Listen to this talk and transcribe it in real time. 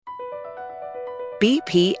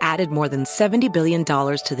BP added more than $70 billion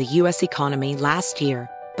to the U.S. economy last year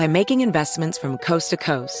by making investments from coast to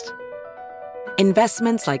coast.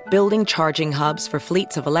 Investments like building charging hubs for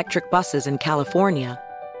fleets of electric buses in California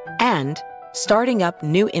and starting up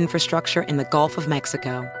new infrastructure in the Gulf of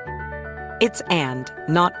Mexico. It's and,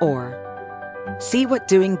 not or. See what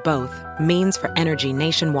doing both means for energy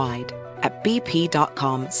nationwide at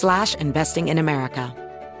bp.com/investing in America.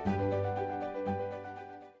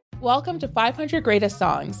 Welcome to 500 Greatest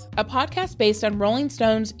Songs, a podcast based on Rolling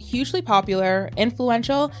Stone's hugely popular,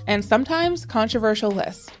 influential, and sometimes controversial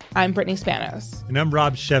list. I'm Brittany Spanos. And I'm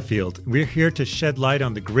Rob Sheffield. We're here to shed light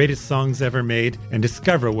on the greatest songs ever made and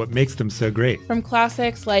discover what makes them so great. From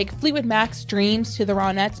classics like Fleetwood Mac's Dreams to the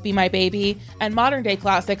Ronettes' Be My Baby, and modern-day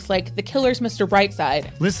classics like The Killers' Mr.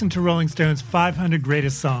 Brightside. Listen to Rolling Stone's 500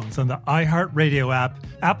 Greatest Songs on the iHeartRadio app,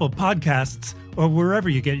 Apple Podcasts, or wherever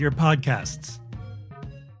you get your podcasts.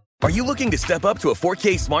 Are you looking to step up to a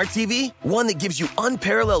 4K smart TV? One that gives you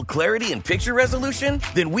unparalleled clarity and picture resolution?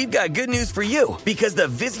 Then we've got good news for you, because the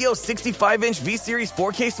Vizio 65-inch V-Series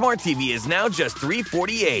 4K smart TV is now just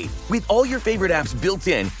 $348. With all your favorite apps built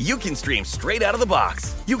in, you can stream straight out of the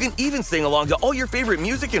box. You can even sing along to all your favorite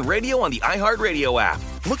music and radio on the iHeartRadio app.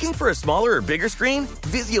 Looking for a smaller or bigger screen?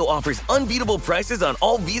 Vizio offers unbeatable prices on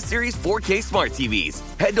all V-Series 4K smart TVs.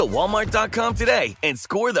 Head to Walmart.com today and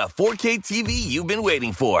score the 4K TV you've been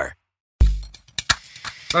waiting for.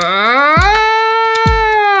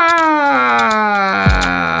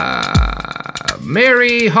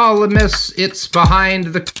 Merry Holidays, it's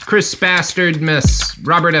behind the Chris Bastard Miss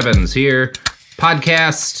Robert Evans here,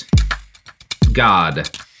 podcast God.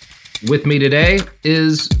 With me today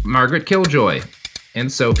is Margaret Killjoy and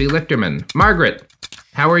Sophie Lichterman. Margaret,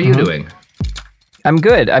 how are you doing? I'm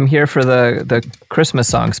good. I'm here for the Christmas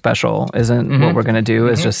song special. Isn't what we're going to do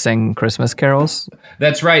is just sing Christmas carols?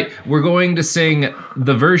 That's right. We're going to sing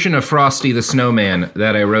the version of Frosty the Snowman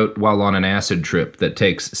that I wrote while on an acid trip that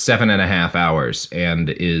takes 7.5 hours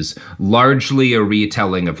and is largely a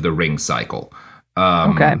retelling of the Ring cycle.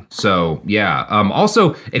 Okay. So, yeah.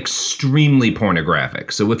 Also, extremely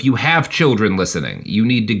pornographic. So if you have children listening, you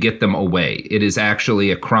need to get them away. It is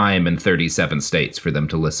actually a crime in 37 states for them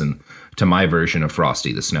to listen to my version of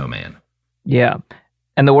Frosty the Snowman. Yeah.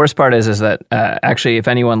 And the worst part is that actually, if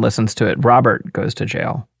anyone listens to it, Robert goes to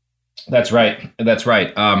jail. That's right. That's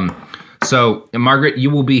right. So, Margaret,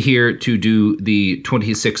 you will be here to do the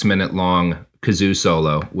 26-minute long kazoo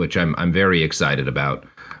solo, which I'm very excited about.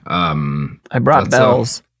 I brought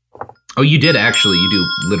bells. Oh, you did actually. You do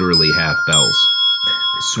literally have bells.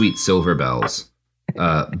 Sweet silver bells.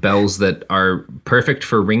 Bells that are perfect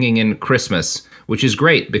for ringing in Christmas, which is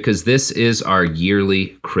great because this is our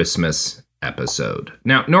yearly Christmas episode.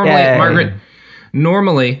 Now, Margaret,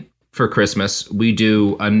 normally for Christmas, we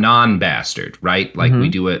do a non-bastard, right? Like we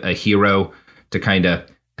do a hero to kind of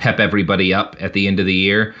pep everybody up at the end of the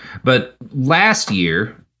year. But last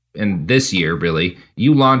year, and this year, really,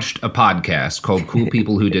 you launched a podcast called Cool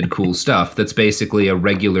People Who Did Cool Stuff that's basically a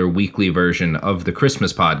regular weekly version of the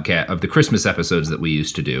Christmas podcast, of the Christmas episodes that we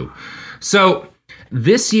used to do. So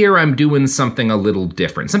this year I'm doing something a little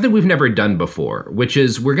different, something we've never done before, which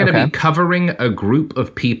is we're going to be covering a group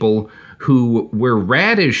of people who were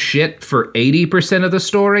rad as shit for 80% of the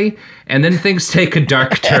story, and then things take a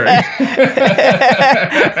dark turn.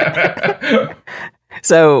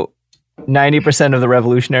 So 90% of the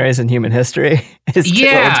revolutionaries in human history is what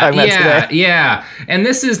we're talking about today. Yeah. And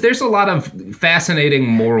there's a lot of fascinating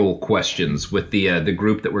moral questions with the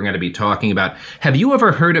group that we're going to be talking about. Have you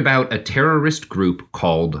ever heard about a terrorist group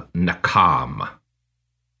called Nakam?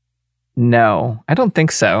 No, I don't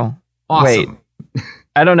think so. Awesome. Wait,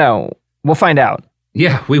 I don't know. We'll find out.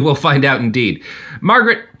 Yeah, we will find out indeed.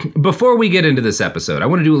 Margaret, before we get into this episode, I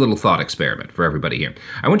want to do a little thought experiment for everybody here.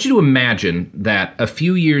 I want you to imagine that a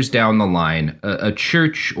few years down the line, a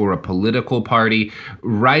church or a political party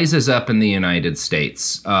rises up in the United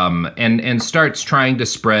States and starts trying to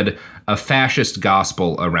spread a fascist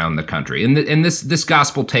gospel around the country. And this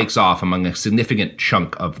gospel takes off among a significant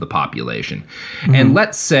chunk of the population. And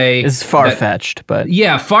let's say... It's far-fetched, but...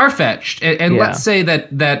 Yeah, far-fetched. And let's say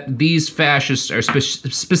that these fascists are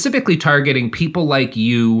specifically targeting people like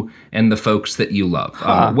you and the folks that you love.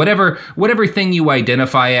 Whatever thing you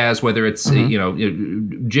identify as, whether it's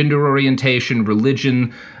gender orientation,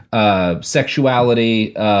 religion,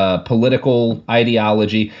 sexuality, political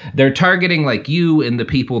ideology. They're targeting like you and the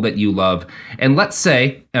people that you love. And let's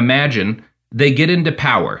say, imagine they get into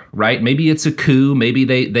power, right? Maybe it's a coup. Maybe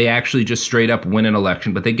they actually just straight up win an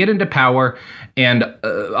election, but they get into power and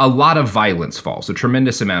a lot of violence falls, a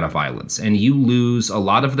tremendous amount of violence. And you lose a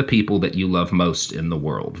lot of the people that you love most in the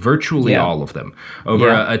world, virtually all of them, over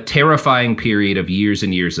a terrifying period of years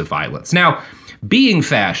and years of violence. Now, being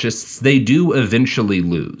fascists, they do eventually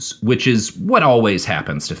lose, which is what always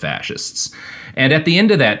happens to fascists. And at the end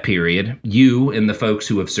of that period, you and the folks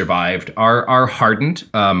who have survived are hardened,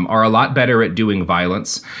 are a lot better at doing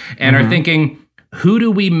violence, and are thinking, who do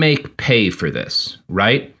we make pay for this,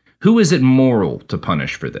 right? Who is it moral to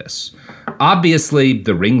punish for this? Obviously,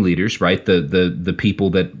 the ringleaders, right? The people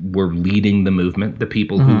that were leading the movement, the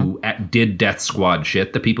people who did death squad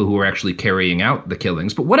shit, the people who were actually carrying out the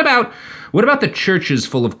killings. But what about the churches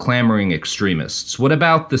full of clamoring extremists? What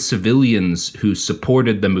about the civilians who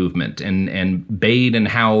supported the movement and bayed and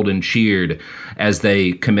howled and cheered as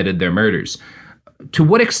they committed their murders? To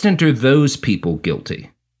what extent are those people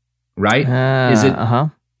guilty? Right?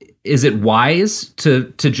 Is it wise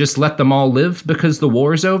to just let them all live because the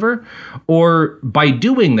war's over? Or by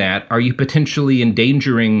doing that, are you potentially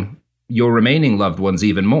endangering your remaining loved ones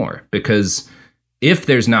even more? Because if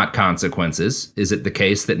there's not consequences, is it the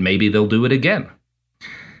case that maybe they'll do it again?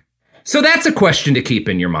 So that's a question to keep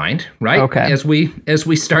in your mind, right? Okay. As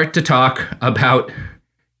we start to talk about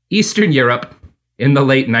Eastern Europe in the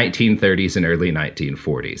late 1930s and early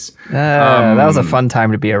 1940s. That was a fun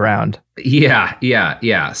time to be around.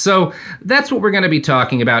 Yeah. So that's what we're going to be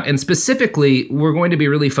talking about. And specifically, we're going to be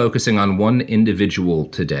really focusing on one individual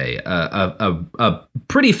today, a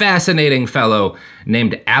pretty fascinating fellow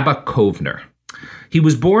named Abba Kovner. He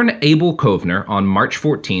was born Abel Kovner on March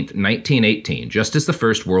 14th, 1918, just as the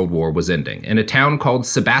First World War was ending, in a town called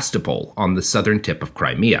Sebastopol on the southern tip of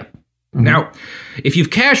Crimea. Now, if you've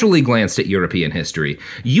casually glanced at European history,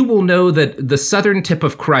 you will know that the southern tip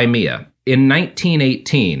of Crimea in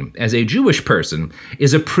 1918, as a Jewish person,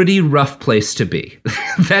 is a pretty rough place to be.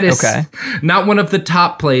 That is not one of the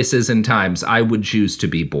top places and times I would choose to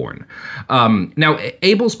be born. Now,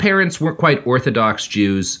 Abel's parents weren't quite Orthodox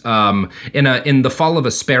Jews. In The Fall of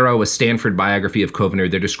a Sparrow, a Stanford biography of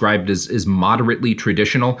Kovner, they're described as moderately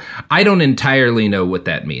traditional. I don't entirely know what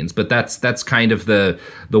that means, but that's kind of the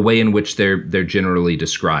way in which they're generally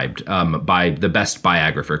described by the best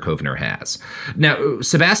biographer Kovner has. Now,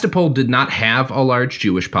 Sebastopol did not have a large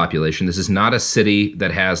Jewish population. This is not a city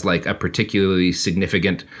that has like a particularly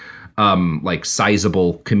significant like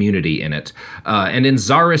sizable community in it. And in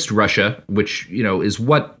Tsarist Russia, which, is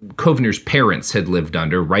what Kovner's parents had lived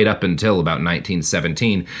under right up until about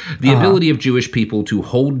 1917, the ability of Jewish people to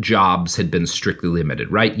hold jobs had been strictly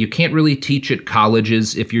limited, right? You can't really teach at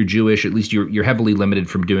colleges if you're Jewish. At least you're heavily limited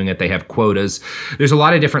from doing it. They have quotas. There's a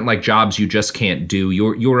lot of different like jobs you just can't do.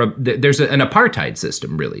 There's an apartheid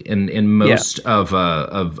system really in most of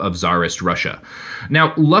Tsarist Russia.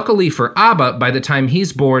 Now, luckily for Abba, by the time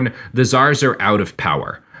he's born, the Tsars are out of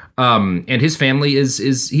power. And his family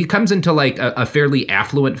he comes into like a fairly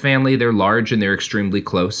affluent family. They're large and they're extremely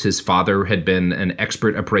close. His father had been an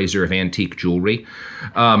expert appraiser of antique jewelry.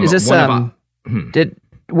 Is this,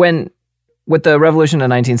 with the revolution of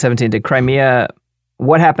 1917,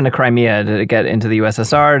 what happened to Crimea? Did it get into the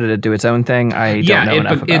USSR? Did it do its own thing? I don't know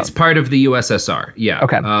enough about it. It's part of the USSR. Yeah.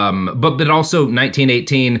 Okay. But also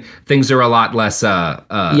 1918, things are a lot less. They're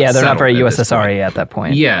not very USSR at that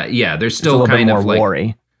point. Yeah. They're still kind of like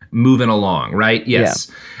war-y. Moving along, right?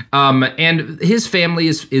 Yes. Yeah. And his family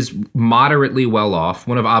is moderately well off.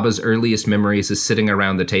 One of Abba's earliest memories is sitting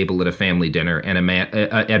around the table at a family dinner and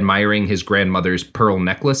admiring his grandmother's pearl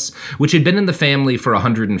necklace, which had been in the family for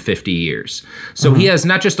 150 years. So he has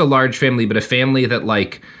not just a large family, but a family that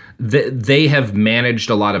like they have managed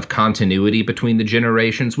a lot of continuity between the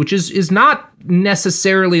generations, which is not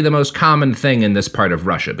necessarily the most common thing in this part of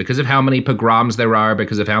Russia because of how many pogroms there are,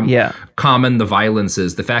 because of how common the violence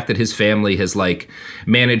is. The fact that his family has like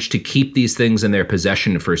managed to keep these things in their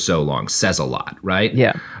possession for so long says a lot, right?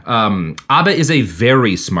 Yeah. Abba is a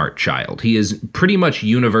very smart child. He is pretty much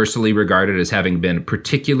universally regarded as having been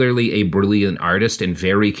particularly a brilliant artist and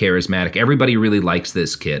very charismatic. Everybody really likes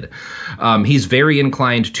this kid. He's very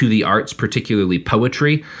inclined to the arts, particularly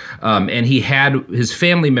poetry. And his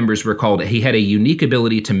family members recalled he had a unique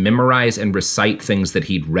ability to memorize and recite things that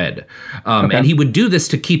he'd read. And he would do this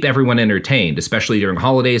to keep everyone entertained, especially during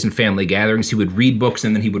holidays and family gatherings. He would read books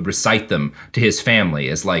and then he would recite them to his family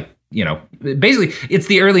as like, basically it's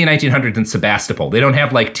the early 1900s in Sebastopol. They don't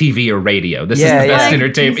have like TV or radio. This is the best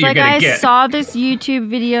entertainment you're going to get. I saw this YouTube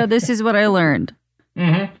video. This is what I learned.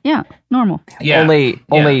 Mm-hmm. Yeah, normal. Yeah.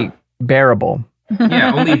 Only bearable.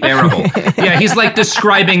 Yeah, only bearable. Yeah, he's like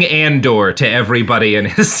describing Andor to everybody in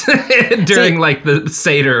his during like the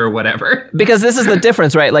Seder or whatever. Because this is the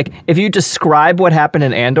difference, right? Like if you describe what happened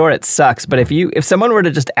in Andor, it sucks. But if someone were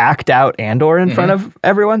to just act out Andor in front of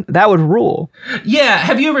everyone, that would rule. Yeah,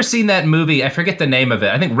 have you ever seen that movie? I forget the name of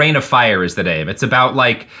it. I think Reign of Fire is the name. It's about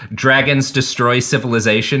like dragons destroy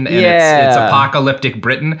civilization, and it's apocalyptic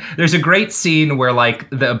Britain. There's a great scene where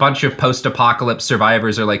like a bunch of post-apocalypse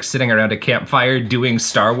survivors are like sitting around a campfire doing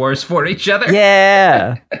Star Wars for each other.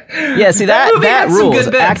 Yeah. Yeah, see that rules.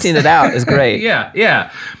 Acting it out is great.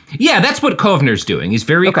 Yeah, that's what Kovner's doing. He's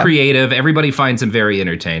very creative. Everybody finds him very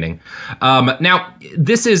entertaining. Now,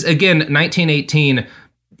 this is, again, 1918.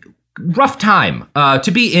 Rough time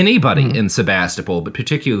to be anybody in Sebastopol, but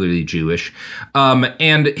particularly Jewish.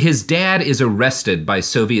 And his dad is arrested by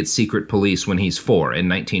Soviet secret police when he's 4 in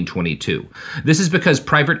 1922. This is because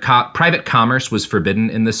private commerce was forbidden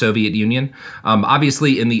in the Soviet Union.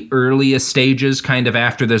 Obviously, in the earliest stages, kind of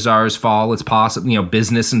after the Tsar's fall, it's possible,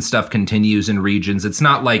 business and stuff continues in regions. It's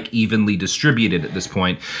not like evenly distributed at this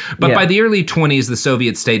point. But by the early 20s, the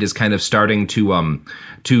Soviet state is kind of starting to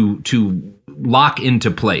lock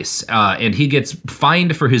into place, and he gets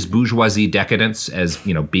fined for his bourgeoisie decadence as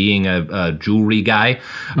being a jewelry guy,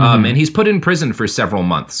 and he's put in prison for several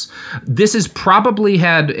months. This has probably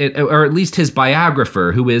had, or at least his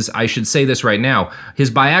biographer, who is, I should say this right now,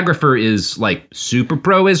 his biographer is like super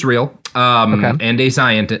pro-Israel and a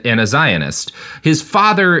Zionist. His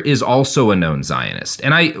father is also a known Zionist,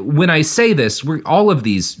 and when I say this, all of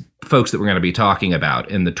these folks that we're going to be talking about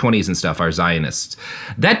in the 20s and stuff are Zionists.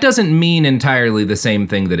 That doesn't mean entirely the same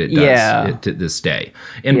thing that it does to this day.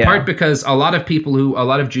 In part because a lot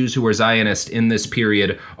of Jews who are Zionist in this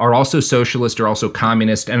period are also socialist or also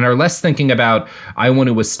communist and are less thinking about, I want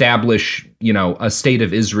to establish, a state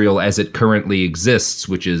of Israel as it currently exists,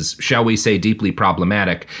 which is, shall we say, deeply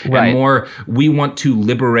problematic. Right. And more, we want to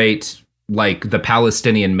liberate like the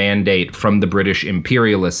Palestinian mandate from the British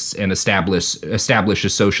imperialists and establish a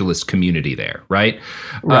socialist community there, right?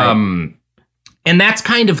 And that's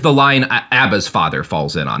kind of the line Abba's father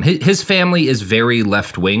falls in on. His family is very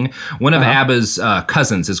left-wing. One of Abba's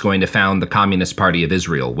cousins is going to found the Communist Party of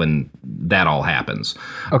Israel when that all happens.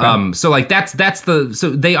 So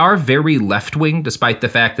they are very left-wing, despite the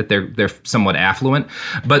fact that they're somewhat affluent.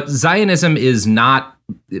 But Zionism is not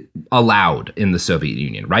allowed in the Soviet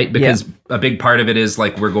Union, right? Because a big part of it is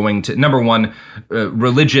like, we're going to, number one,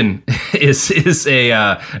 religion is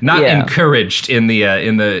not encouraged in the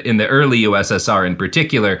early USSR in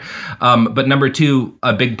particular. But number two,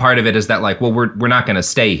 a big part of it is that like, well, we're not going to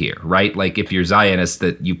stay here, right? Like if you're Zionist,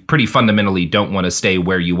 that you pretty fundamentally don't want to stay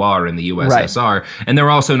where you are in the USSR, and they're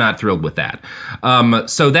also not thrilled with that.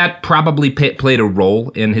 So that probably played a role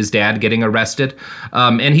in his dad getting arrested,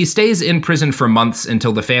 and he stays in prison for months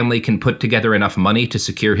until the family can put together enough money to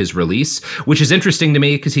secure his release, which is interesting to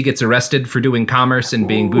me because he gets arrested for doing commerce and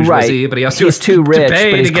being bourgeoisie, but he's too rich,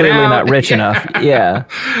 but he's clearly not rich enough. Yeah.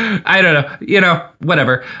 I don't know,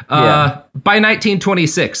 whatever. By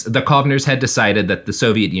 1926, the Kovners had decided that the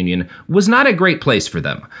Soviet Union was not a great place for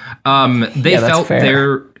them. They felt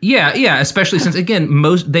especially since, again,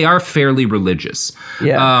 they are fairly religious.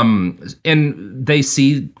 And they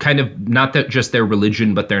see kind of not that just their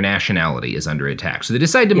religion, but their nationality is under attack. So they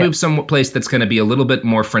decide to move someplace that's going to be a little bit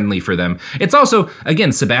more friendly for them. It's also,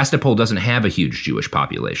 again, Sebastopol doesn't have a huge Jewish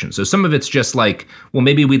population. So some of it's just like, well,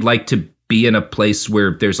 maybe we'd like to be in a place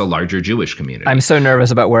where there's a larger Jewish community. I'm so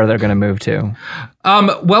nervous about where they're going to move to.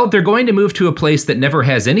 Well, they're going to move to a place that never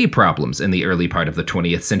has any problems in the early part of the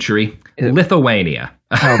 20th century, Lithuania.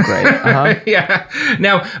 Oh, great. Yeah.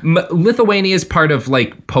 Now, Lithuania is part of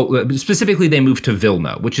like, specifically they moved to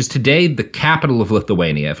Vilna, which is today the capital of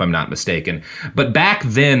Lithuania, if I'm not mistaken. But back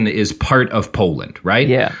then is part of Poland, right?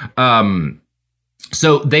 Yeah.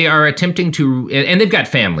 So they are attempting to, and they've got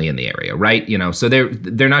family in the area, right? So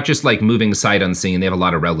they're not just like moving sight unseen. They have a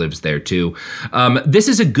lot of relatives there too. This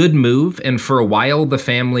is a good move, and for a while the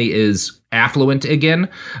family is affluent again,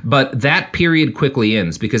 but that period quickly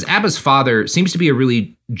ends because Abba's father seems to be a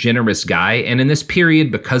really generous guy, and in this period,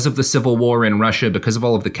 because of the civil war in Russia, because of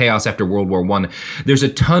all of the chaos after World War I, there's a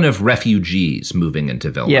ton of refugees moving into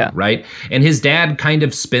Vilna, right? And his dad kind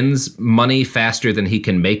of spends money faster than he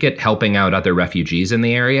can make it, helping out other refugees in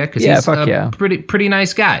the area because he's a pretty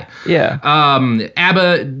nice guy.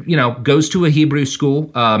 Abba, goes to a Hebrew school,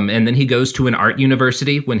 and then he goes to an art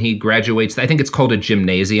university when he graduates. I think it's called a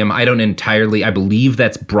gymnasium. I don't entirely. I believe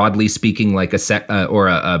that's broadly speaking like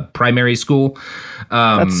a primary school.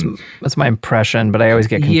 That's my impression, but I always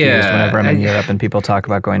get confused whenever I'm in Europe and people talk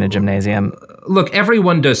about going to gymnasium. look,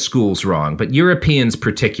 everyone does schools wrong, but Europeans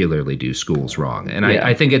particularly do schools wrong. And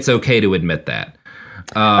I think it's okay to admit that.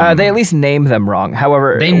 They at least name them wrong.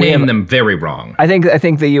 However, they name them very wrong. I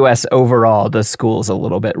think the U.S. overall does schools a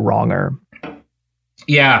little bit wronger.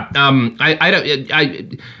 Yeah.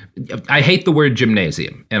 I hate the word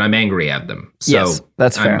gymnasium, and I'm angry at them. So yes,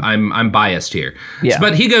 that's fair. I'm biased here. Yeah.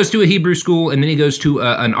 But he goes to a Hebrew school, and then he goes to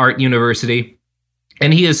an art university.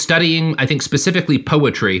 And he is studying, I think, specifically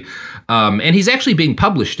poetry, and he's actually being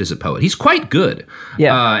published as a poet. He's quite good.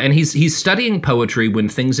 Yeah. And he's studying poetry when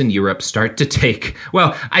things in Europe start to take,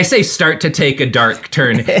 well, I say start to take a dark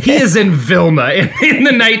turn. He is in Vilna in the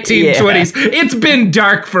 1920s. Yeah. It's been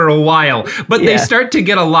dark for a while, but they start to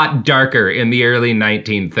get a lot darker in the early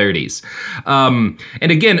 1930s.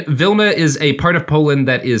 And again, Vilna is a part of Poland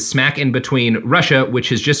that is smack in between Russia, which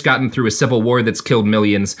has just gotten through a civil war that's killed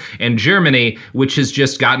millions, and Germany, which has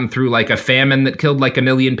just gotten through like a famine that killed like 1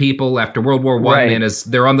 million people after World War I, and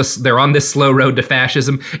they're on this slow road to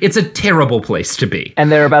fascism. It's a terrible place to be, and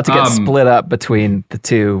they're about to get split up between the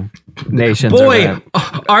two nations. Boy,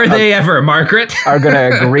 are they ever, Margaret? Are going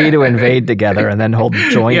to agree to invade together and then hold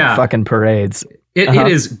joint fucking parades. It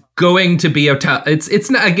is going to be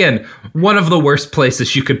it's not, again, one of the worst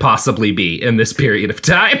places you could possibly be in this period of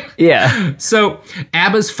time. Yeah. So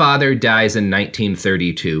Abba's father dies in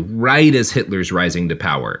 1932, right as Hitler's rising to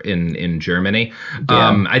power in Germany.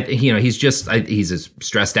 Yeah. He's a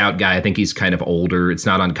stressed out guy. I think he's kind of older. It's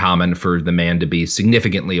not uncommon for the man to be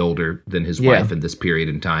significantly older than his wife in this period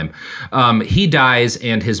in time. He dies,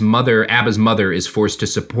 and Abba's mother, is forced to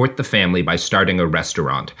support the family by starting a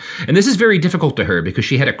restaurant. And this is very difficult to her because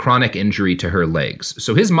she had a chronic injury to her legs.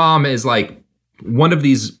 So his mom is like one of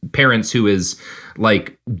these parents who is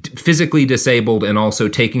like physically disabled and also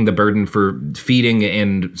taking the burden for feeding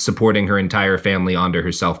and supporting her entire family onto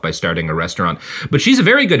herself by starting a restaurant. But she's a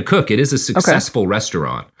very good cook. It is a successful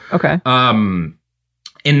restaurant. Okay.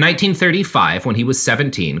 In 1935, when he was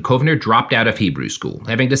 17, Kovner dropped out of Hebrew school,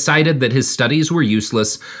 having decided that his studies were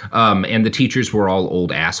useless and the teachers were all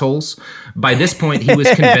old assholes. By this point, he was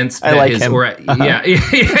convinced that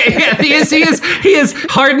he is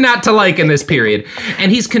hard not to like in this period.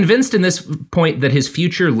 And he's convinced in this point that his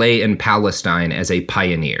future lay in Palestine as a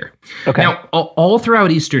pioneer. Okay. Now, all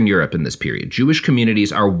throughout Eastern Europe in this period, Jewish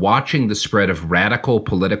communities are watching the spread of radical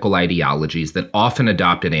political ideologies that often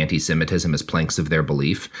adopted anti-Semitism as planks of their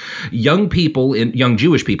belief. Young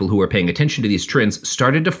Jewish people who were paying attention to these trends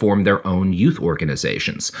started to form their own youth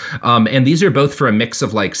organizations. And these are both for a mix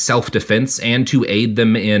of like self-defense and to aid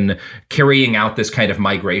them in carrying out this kind of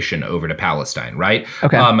migration over to Palestine, right?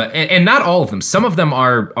 Okay. And not all of them. Some of them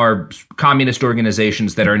are communist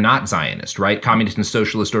organizations that are not Zionist, right? Communist and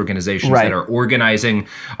socialist organizations that are organizing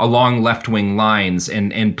along left-wing lines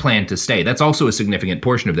and plan to stay. That's also a significant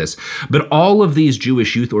portion of this. But all of these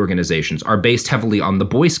Jewish youth organizations are based heavily on the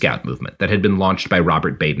Boy Scout movement that had been launched by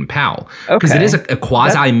Robert Baden-Powell. Because it is a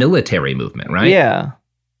quasi-military movement, right? Yeah.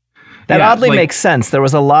 That oddly makes sense. There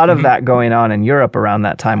was a lot of that going on in Europe around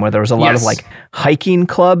that time, where there was a lot of like hiking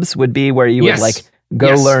clubs would be where you would like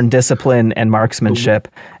go learn discipline and marksmanship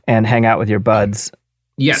and hang out with your buds.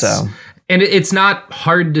 Yes. So. And it's not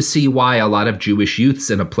hard to see why a lot of Jewish youths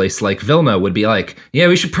in a place like Vilna would be like, yeah,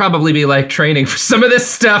 we should probably be like training for some of this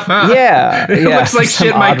stuff, huh? Yeah. It looks like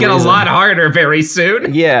shit might get a lot harder very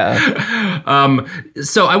soon. Yeah.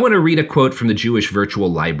 So I want to read a quote from the Jewish Virtual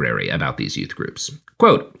Library about these youth groups.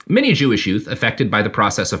 Quote, many Jewish youth affected by the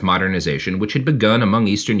process of modernization, which had begun among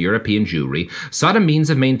Eastern European Jewry, sought a means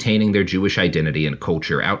of maintaining their Jewish identity and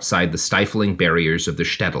culture outside the stifling barriers of the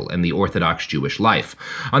shtetl and the Orthodox Jewish life.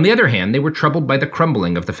 On the other hand, they were troubled by the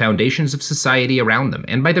crumbling of the foundations of society around them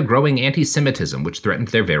and by the growing anti-Semitism which threatened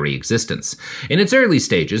their very existence. In its early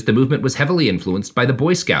stages, the movement was heavily influenced by the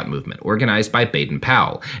Boy Scout movement, organized by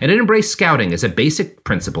Baden-Powell, and it embraced scouting as a basic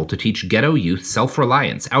principle to teach ghetto youth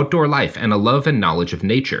self-reliance, outdoor life, and a love and knowledge of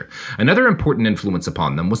nature. Another important influence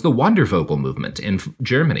upon them was the Wandervogel movement in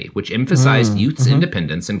Germany, which emphasized youth's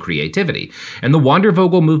independence and creativity. And the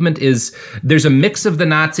Wandervogel movement there's a mix of the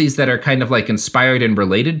Nazis that are kind of like inspired and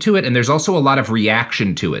related to it, and there's also a lot of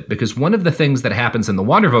reaction to it, because one of the things that happens in the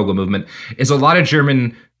Wandervogel movement is a lot of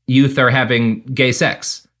German youth are having gay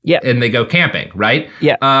sex. Yeah. And they go camping, right?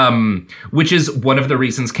 Yeah. Which is one of the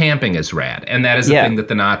reasons camping is rad. And that is a thing that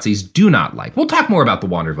the Nazis do not like. We'll talk more about the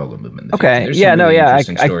Wandervogel movement in the future. Yeah, no, yeah.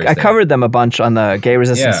 I covered them a bunch on the Gay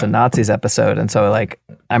Resistance and Nazis episode. And so, like,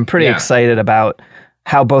 I'm pretty excited about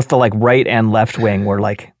how both the, like, right and left wing were,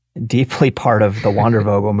 like, deeply part of the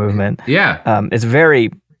Wandervogel movement. Yeah. It's very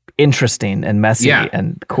interesting and messy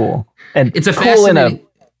and cool. And it's a cool fascinating...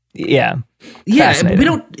 Yeah,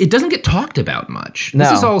 it doesn't get talked about much. No.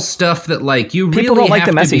 This is all stuff that like you People really don't like have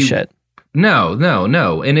the messy to be, shit.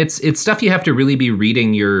 No. And it's stuff you have to really be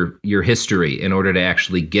reading your history in order to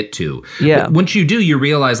actually get to. Yeah. But once you do, you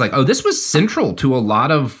realize like, oh, this was central to a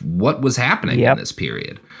lot of what was happening in this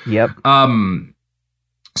period. Yep.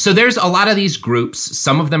 So there's a lot of these groups.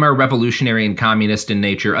 Some of them are revolutionary and communist in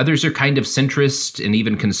nature. Others are kind of centrist and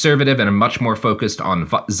even conservative and are much more focused on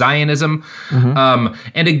Zionism. Mm-hmm.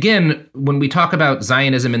 And again, when we talk about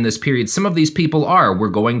Zionism in this period, some of these people we're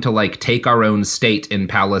going to like take our own state in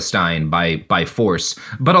Palestine by force.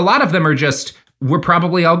 But a lot of them are just, we're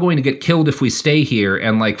probably all going to get killed if we stay here,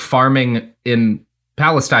 and like farming in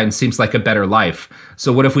Palestine seems like a better life.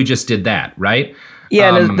 So what if we just did that, right?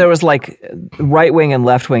 Yeah, and there was like right-wing and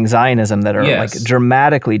left-wing Zionism that are like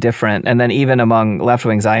dramatically different. And then even among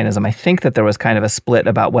left-wing Zionism, I think that there was kind of a split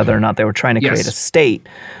about whether or not they were trying to create a state,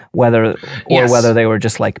 whether they were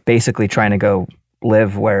just like basically trying to go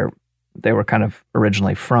live where they were kind of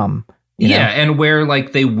originally from. You know? And where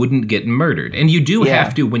like they wouldn't get murdered. And you do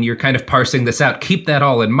have to, when you're kind of parsing this out, keep that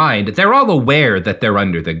all in mind. They're all aware that they're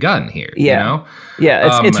under the gun here, you know?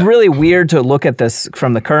 Yeah, it's really weird to look at this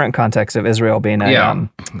from the current context of Israel being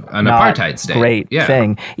an apartheid state. Great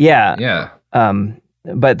thing. Yeah.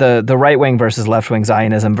 But the right-wing versus left-wing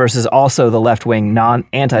Zionism versus also the left-wing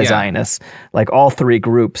anti-Zionists, like all three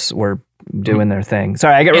groups were doing their thing.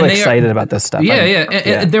 Sorry, I get really excited about this stuff.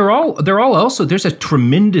 And they're all also, there's a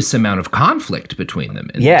tremendous amount of conflict between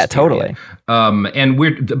them. Totally. And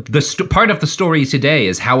we're part of the story today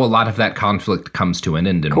is how a lot of that conflict comes to an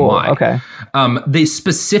end and why. Okay. The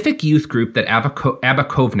specific youth group that Abba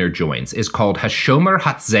Kovner joins is called Hashomer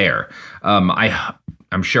Hatzair.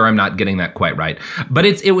 I'm sure I'm not getting that quite right, but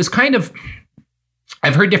it was kind of,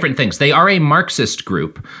 I've heard different things. They are a Marxist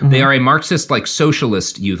group. Mm-hmm. They are a Marxist, like,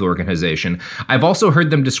 socialist youth organization. I've also heard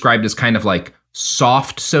them described as kind of like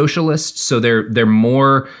soft socialists. So they're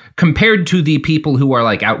more, compared to the people who are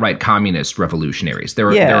like outright communist revolutionaries. They're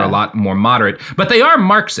a lot more moderate, but they are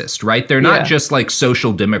Marxist, right? They're not just like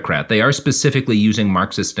social democrat. They are specifically using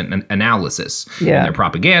Marxist analysis in their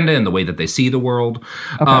propaganda and the way that they see the world.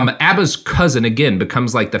 Okay. Abba's cousin, again,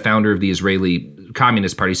 becomes like the founder of the Israeli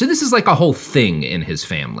Communist Party. So this is like a whole thing in his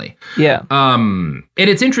family. Yeah. And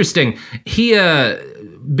it's interesting. He,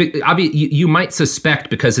 you might suspect,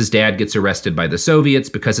 because his dad gets arrested by the Soviets,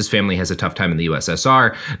 because his family has a tough time in the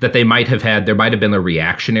USSR, that there might have been a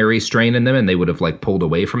reactionary strain in them and they would have like pulled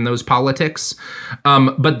away from those politics.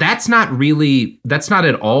 But that's not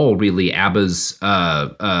at all really Abba's,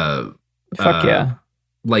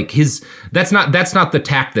 like that's not the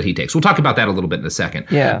tack that he takes. We'll talk about that a little bit in a second.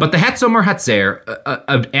 Yeah. But the Hatzomer Hatzair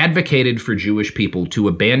advocated for Jewish people to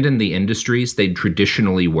abandon the industries they'd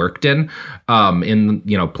traditionally worked in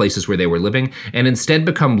places where they were living, and instead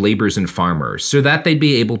become laborers and farmers, so that they'd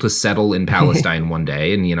be able to settle in Palestine one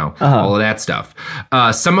day, and all of that stuff.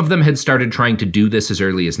 Some of them had started trying to do this as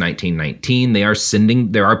early as 1919.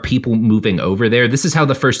 There are people moving over there. This is how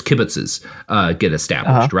the first kibbutzes get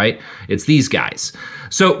established, right? It's these guys.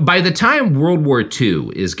 So by the time World War II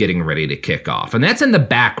is getting ready to kick off, and that's in the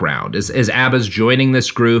background as Abba's joining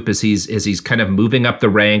this group, as he's kind of moving up the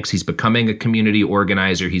ranks, he's becoming a community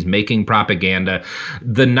organizer, he's making propaganda.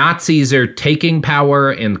 The Nazis are taking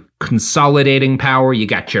power and consolidating power. You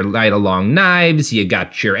got your light-along knives, you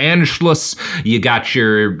got your Anschluss, you got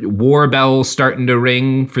your war bells starting to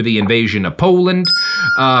ring for the invasion of Poland.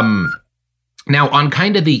 Now, on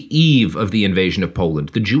kind of the eve of the invasion of Poland,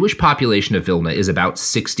 the Jewish population of Vilna is about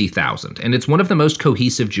 60,000, and it's one of the most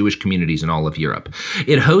cohesive Jewish communities in all of Europe.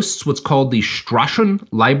 It hosts what's called the Straussen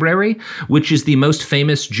Library, which is the most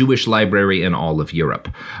famous Jewish library in all of Europe.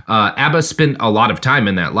 Abba spent a lot of time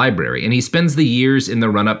in that library, and he spends the years in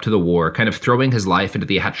the run-up to the war kind of throwing his life into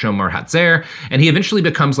the Hashomer Hatzair, and he eventually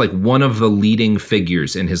becomes like one of the leading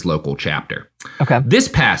figures in his local chapter. Okay. This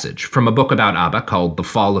passage from a book about Abba called The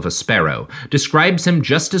Fall of a Sparrow describes him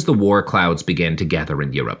just as the war clouds began to gather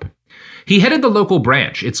in Europe. He headed the local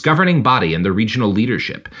branch, its governing body, and the regional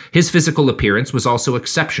leadership. His physical appearance was also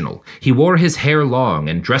exceptional. He wore his hair long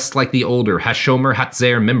and dressed like the older Hashomer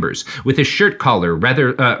Hatzair members, with his shirt collar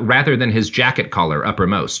rather than his jacket collar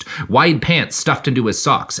uppermost, wide pants stuffed into his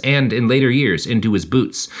socks, and, in later years, into his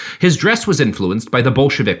boots. His dress was influenced by the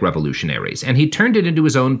Bolshevik revolutionaries, and he turned it into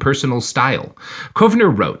his own personal style.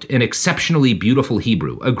 Kovner wrote, in exceptionally beautiful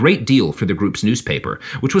Hebrew, a great deal for the group's newspaper,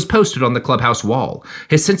 which was posted on the clubhouse wall.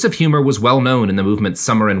 His sense of humor humor was well known in the movement's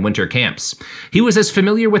summer and winter camps. "He was as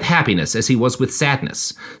familiar with happiness as he was with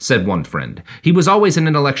sadness," said one friend. "He was always an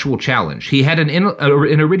intellectual challenge. He had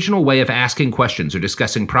an original way of asking questions or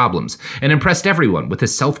discussing problems, and impressed everyone with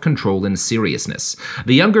his self-control and seriousness.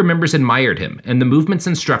 The younger members admired him, and the movement's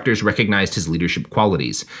instructors recognized his leadership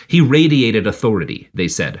qualities. He radiated authority," they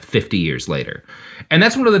said 50 years later. And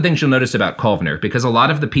that's one of the things you'll notice about Kovner, because a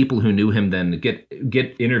lot of the people who knew him then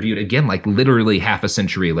get interviewed again, like literally half a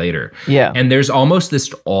century later. Yeah. And there's almost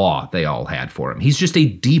this awe they all had for him. He's just a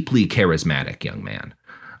deeply charismatic young man.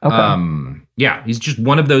 Okay. Yeah, he's just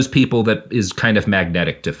one of those people that is kind of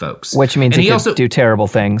magnetic to folks. Which means he could also do terrible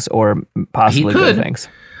things or possibly good things.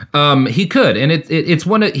 He could, and it's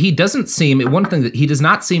one thing that he does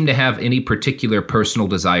not seem to have any particular personal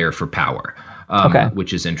desire for power.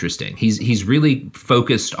 Which is interesting. He's really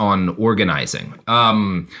focused on organizing,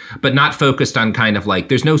 but not focused on kind of like,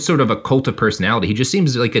 there's no sort of a cult of personality. He just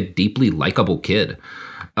seems like a deeply likable kid.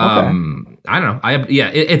 I don't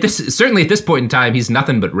know. Certainly at this point in time, he's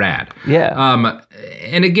nothing but rad. Yeah.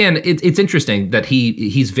 And again, it's interesting that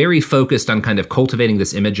he's very focused on kind of cultivating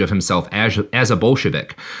this image of himself as a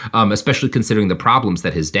Bolshevik, especially considering the problems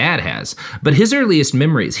that his dad has. But his earliest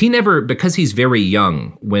memories, because he's very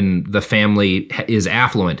young when the family is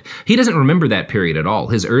affluent, he doesn't remember that period at all.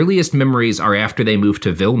 His earliest memories are after they move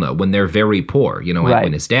to Vilna, when they're very poor. Right.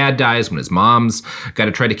 When his dad dies, when his mom's got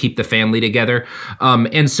to try to keep the family together.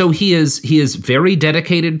 And so he is very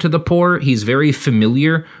dedicated to the poor. He's very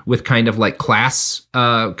familiar with kind of like class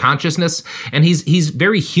consciousness, and he's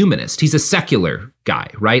very humanist. He's a secular guy,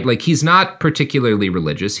 right? Like, he's not particularly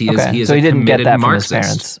religious. He is so he didn't get that Marxist. From his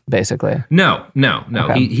parents, basically. No.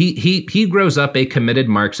 Okay. He grows up a committed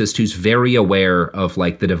Marxist who's very aware of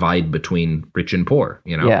like the divide between rich and poor.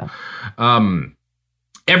 Yeah.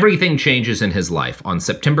 Everything changes in his life on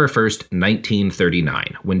September 1st,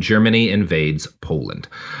 1939, when Germany invades Poland.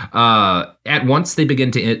 At once, they begin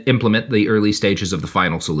to implement the early stages of the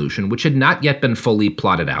final solution, which had not yet been fully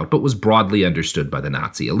plotted out, but was broadly understood by the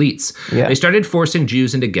Nazi elites. Yeah. They started forcing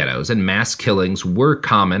Jews into ghettos, and mass killings were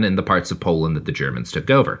common in the parts of Poland that the Germans took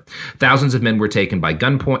over. Thousands of men were taken at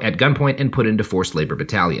gunpoint and put into forced labor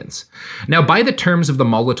battalions. Now, by the terms of the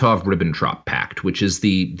Molotov-Ribbentrop Pact, which is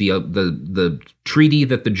the treaty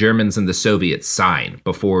that the Germans and the Soviets sign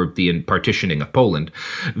before the partitioning of Poland,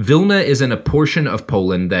 Vilna is in a portion of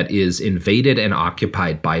Poland that is invaded and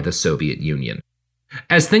occupied by the Soviet Union.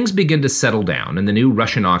 As things begin to settle down and the new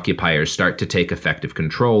Russian occupiers start to take effective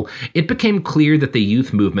control, it became clear that the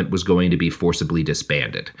youth movement was going to be forcibly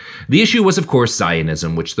disbanded. The issue was, of course,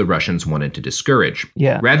 Zionism, which the Russians wanted to discourage.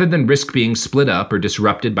 Yeah. Rather than risk being split up or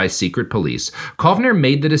disrupted by secret police, Kovner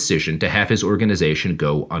made the decision to have his organization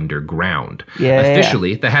go underground.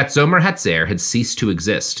 Officially, the Hatzomer Hatzair had ceased to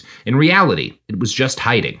exist. In reality, it was just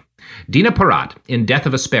hiding. Dina Porat, in Death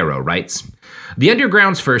of a Sparrow, writes, "The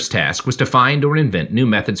underground's first task was to find or invent new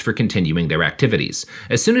methods for continuing their activities.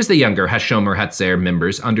 As soon as the younger Hashomer Hatzair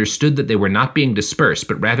members understood that they were not being dispersed,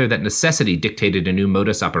 but rather that necessity dictated a new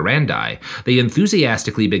modus operandi, they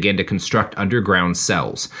enthusiastically began to construct underground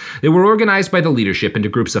cells. They were organized by the leadership into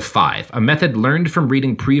groups of 5, a method learned from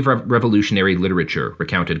reading pre-revolutionary literature,"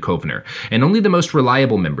 recounted Kovner, "and only the most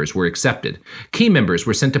reliable members were accepted. Key members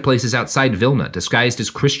were sent to places outside Vilna, disguised as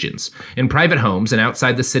Christians. In private homes and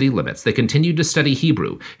outside the city limits, they continued to study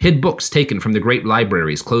Hebrew, hid books taken from the great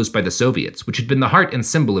libraries closed by the Soviets, which had been the heart and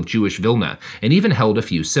symbol of Jewish Vilna, and even held a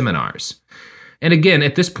few seminars." And again,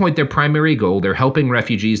 at this point, their primary goal, they're helping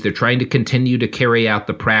refugees, they're trying to continue to carry out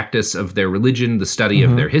the practice of their religion, the study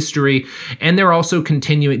of their history, and they're also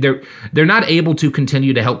continuing, they're not able to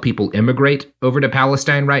continue to help people immigrate over to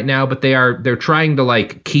Palestine right now, but they're trying to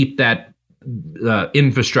like keep that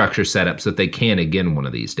infrastructure set up so that they can again one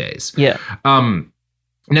of these days. Yeah.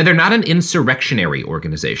 Now, they're not an insurrectionary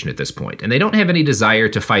organization at this point, and they don't have any desire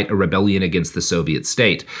to fight a rebellion against the Soviet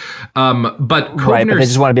state. But Kovner, but they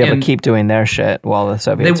just want to be able to keep doing their shit while the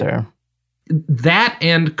Soviets are... That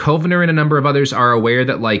and Kovner and a number of others are aware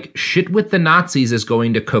that like shit with the Nazis is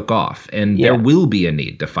going to cook off, and there will be a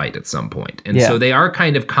need to fight at some point. And so they are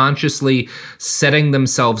kind of consciously setting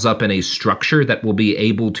themselves up in a structure that will be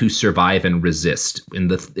able to survive and resist in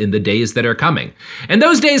the days that are coming. And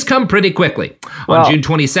those days come pretty quickly. On June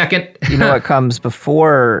 22nd. You know what comes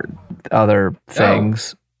before other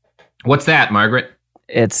things? What's that, Margaret?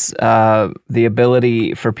 It's the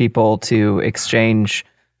ability for people to exchange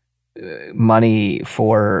money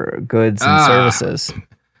for goods and services.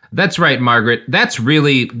 That's right, Margaret. That's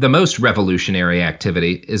really the most revolutionary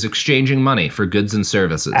activity, is exchanging money for goods and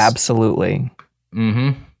services. Absolutely.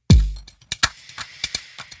 Mm-hmm.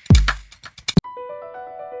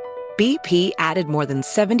 BP added more than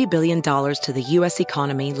 $70 billion to the U.S.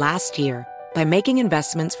 economy last year by making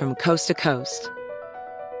investments from coast to coast.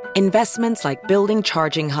 Investments like building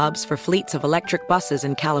charging hubs for fleets of electric buses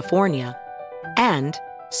in California and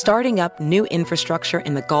starting up new infrastructure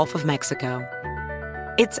in the Gulf of Mexico.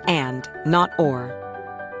 It's and, not or.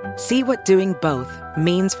 See what doing both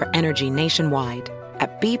means for energy nationwide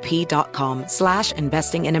at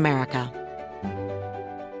bp.com/investing in America.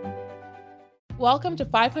 Welcome to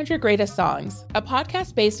 500 Greatest Songs, a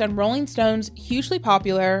podcast based on Rolling Stone's hugely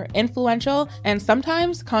popular, influential, and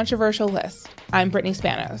sometimes controversial list. I'm Brittany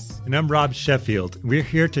Spanos. And I'm Rob Sheffield. We're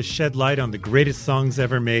here to shed light on the greatest songs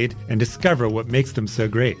ever made and discover what makes them so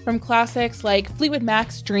great. From classics like Fleetwood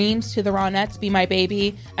Mac's Dreams to the Ronettes' Be My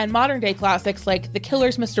Baby, and modern-day classics like The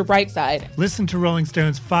Killer's Mr. Brightside. Listen to Rolling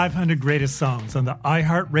Stone's 500 Greatest Songs on the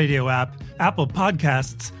iHeartRadio app, Apple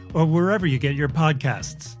Podcasts, or wherever you get your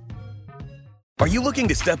podcasts. Are you looking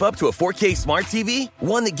to step up to a 4K smart TV?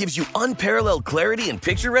 One that gives you unparalleled clarity and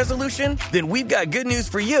picture resolution? Then we've got good news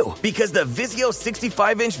for you, because the Vizio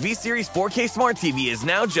 65-inch V-Series 4K smart TV is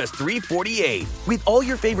now just $348. With all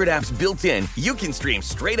your favorite apps built in, you can stream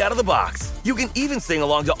straight out of the box. You can even sing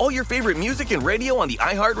along to all your favorite music and radio on the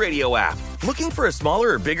iHeartRadio app. Looking for a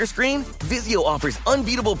smaller or bigger screen? Vizio offers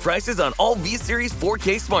unbeatable prices on all V-Series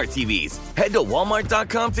 4K smart TVs. Head to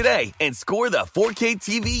Walmart.com today and score the 4K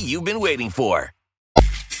TV you've been waiting for.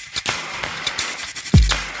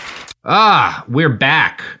 We're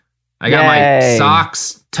back. I got my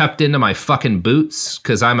socks tucked into my fucking boots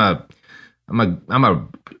because I'm a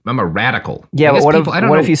radical. Yeah, but what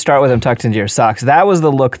if you start with him tucked into your socks? That was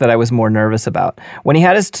the look that I was more nervous about. When he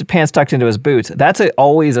had his pants tucked into his boots, that's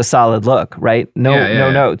always a solid look, right?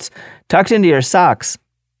 No notes. Tucked into your socks,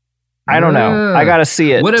 I don't know. I got to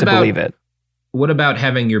see it to believe it. What about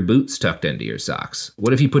having your boots tucked into your socks?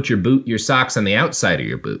 What if you put your socks on the outside of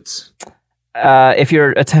your boots? If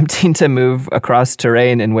you're attempting to move across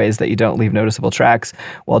terrain in ways that you don't leave noticeable tracks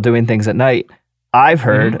while doing things at night, I've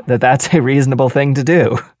heard that that's a reasonable thing to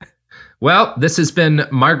do. Well, this has been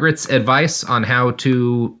Margaret's advice on how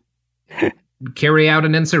to carry out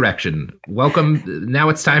an insurrection. Welcome. Now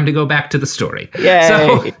it's time to go back to the story. Yay.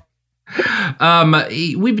 So,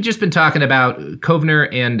 we've just been talking about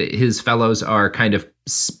Kovner and his fellows are kind of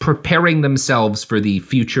preparing themselves for the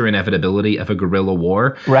future inevitability of a guerrilla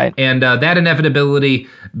war. Right. And that inevitability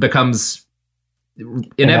becomes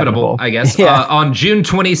inevitable, I guess, on June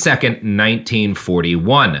 22nd,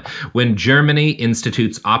 1941, when Germany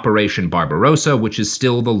institutes Operation Barbarossa, which is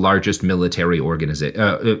still the largest military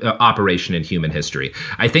operation in human history.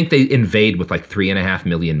 I think they invade with like 3.5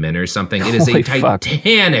 million men or something. It is a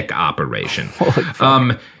titanic operation.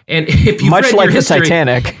 And if you've read like history, the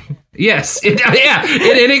Titanic. Yes, it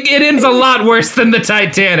ends a lot worse than the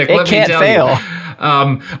Titanic. It can't fail.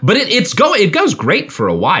 But it goes great for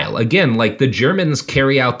a while. Again, like the Germans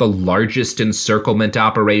carry out the largest encirclement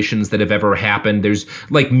operations that have ever happened. There's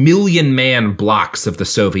like million-man blocks of the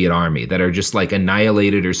Soviet army that are just like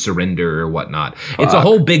annihilated or surrender or whatnot. It's a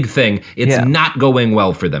whole big thing. It's not going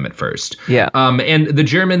well for them at first. Yeah. And the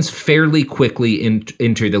Germans fairly quickly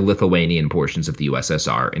enter the Lithuanian portions of the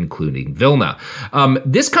USSR, including Vilna.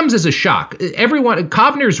 This comes as a shock.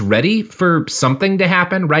 Kovner's ready for something to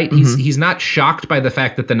happen, right? He's not shocked by the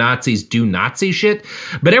fact that the Nazis do Nazi shit,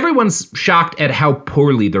 but everyone's shocked at how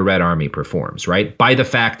poorly the Red Army performs, right? By the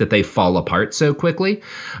fact that they fall apart so quickly.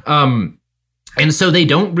 And so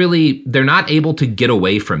they're not able to get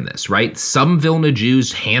away from this, right? Some Vilna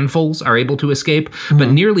Jews, handfuls, are able to escape,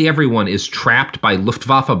 but nearly everyone is trapped by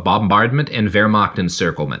Luftwaffe bombardment and Wehrmacht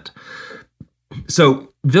encirclement.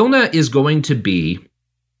 So Vilna is going to be,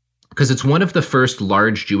 because it's one of the first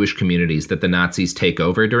large Jewish communities that the Nazis take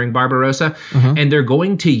over during Barbarossa, and they're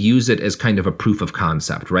going to use it as kind of a proof of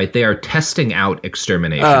concept, right? They are testing out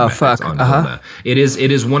extermination methods on Vilna.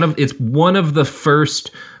 It's one of the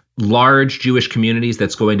first large Jewish communities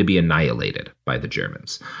that's going to be annihilated by the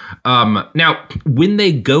Germans. Now, when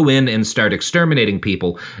they go in and start exterminating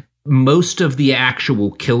people, most of the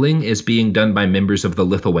actual killing is being done by members of the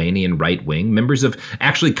Lithuanian right wing, members of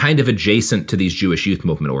actually kind of adjacent to these Jewish youth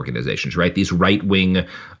movement organizations, right? These right wing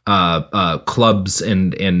clubs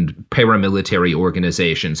and paramilitary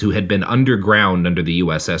organizations who had been underground under the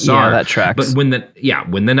USSR. Yeah, that tracks. But when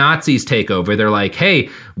the Nazis take over, they're like,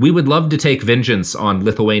 hey, we would love to take vengeance on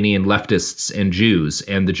Lithuanian leftists and Jews.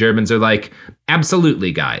 And the Germans are like,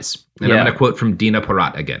 absolutely, guys. And I'm going to quote from Dina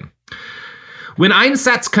Porat again. When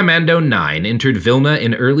Einsatzkommando 9 entered Vilna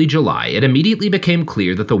in early July, it immediately became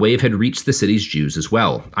clear that the wave had reached the city's Jews as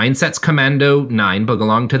well. Einsatzkommando 9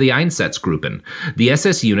 belonged to the Einsatzgruppen, the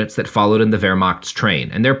SS units that followed in the Wehrmacht's train,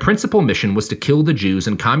 and their principal mission was to kill the Jews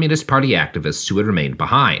and Communist Party activists who had remained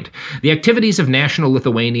behind. The activities of national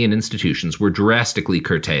Lithuanian institutions were drastically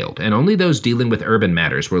curtailed, and only those dealing with urban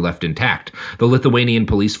matters were left intact. The Lithuanian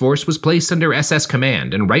police force was placed under SS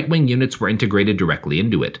command, and right-wing units were integrated directly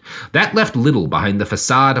into it. That left little behind the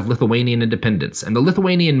facade of Lithuanian independence, and the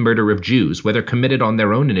Lithuanian murder of Jews, whether committed on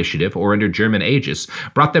their own initiative or under German aegis,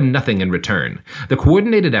 brought them nothing in return. The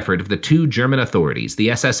coordinated effort of the two German authorities,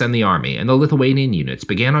 the SS and the Army, and the Lithuanian units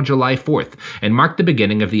began on July 4th and marked the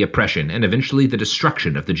beginning of the oppression and eventually the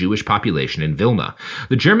destruction of the Jewish population in Vilna.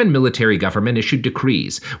 The German military government issued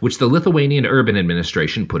decrees, which the Lithuanian urban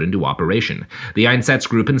administration put into operation. The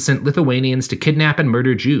Einsatzgruppen sent Lithuanians to kidnap and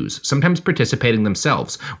murder Jews, sometimes participating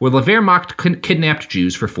themselves, where the Wehrmacht kidnapped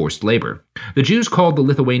Jews for forced labor. The Jews called the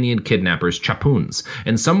Lithuanian kidnappers chapuns,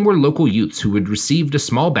 and some were local youths who had received a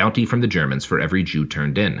small bounty from the Germans for every Jew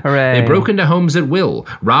turned in. Hooray. They broke into homes at will,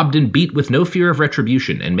 robbed and beat with no fear of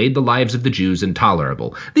retribution, and made the lives of the Jews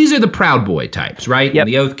intolerable. These are the Proud Boy types, right? Yep.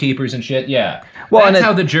 And the Oath Keepers and shit, yeah. Well, that's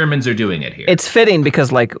how the Germans are doing it here. It's fitting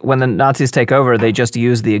because, like, when the Nazis take over, they just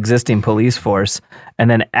used the existing police force and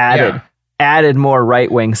then added more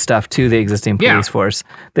right-wing stuff to the existing police force.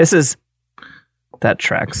 That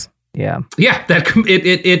tracks. Yeah. Yeah,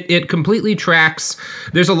 it completely tracks.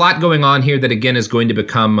 There's a lot going on here that, again, is going to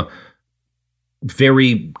become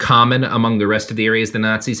very common among the rest of the areas the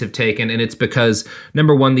Nazis have taken. And it's because,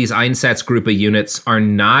 number one, these Einsatzgruppe units are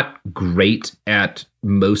not great at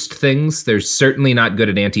most things. They're certainly not good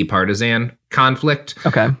at anti-partisan conflict.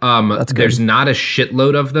 Okay. That's good. There's not a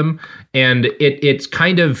shitload of them. And it's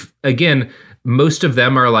kind of, again, most of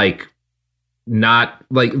them are like, not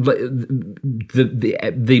like the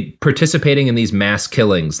participating in these mass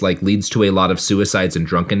killings like leads to a lot of suicides and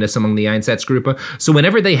drunkenness among the Einsatzgruppe. So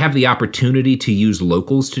whenever they have the opportunity to use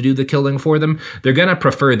locals to do the killing for them, they're going to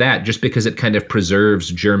prefer that just because it kind of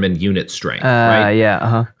preserves German unit strength. Right?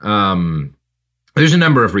 Yeah. There's a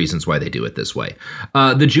number of reasons why they do it this way.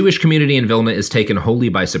 The Jewish community in Vilna is taken wholly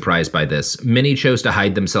by surprise by this. Many chose to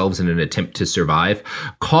hide themselves in an attempt to survive.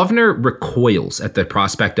 Kovner recoils at the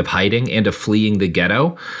prospect of hiding and of fleeing the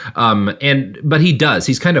ghetto. But he does.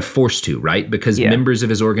 He's kind of forced to, right? Because members of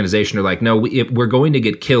his organization are like, no, we're going to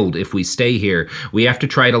get killed if we stay here. We have to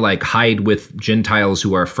try to like hide with Gentiles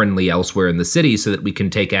who are friendly elsewhere in the city so that we can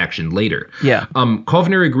take action later. Yeah.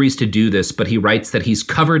 Kovner agrees to do this, but he writes that he's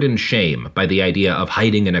covered in shame by the idea of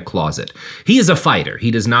hiding in a closet. He is a fighter. He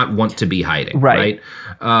does not want to be hiding, right?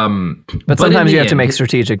 But sometimes you have to make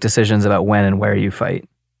strategic decisions about when and where you fight.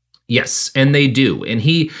 Yes, and they do. And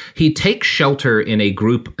he takes shelter in a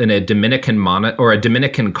group, in a Dominican a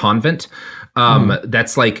Dominican convent.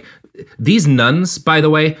 That's like, these nuns, by the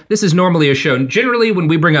way, this is normally a show. Generally, when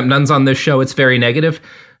we bring up nuns on this show, it's very negative.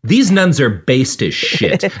 These nuns are based as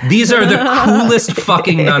shit. These are the coolest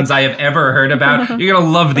fucking nuns I have ever heard about. You're going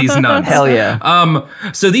to love these nuns. Hell yeah.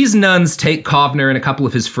 So these nuns take Kovner and a couple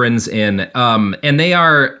of his friends in, and they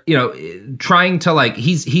are, trying to like,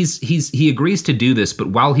 he agrees to do this, but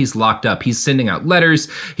while he's locked up, he's sending out letters.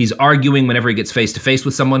 He's arguing whenever he gets face to face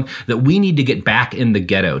with someone that we need to get back in the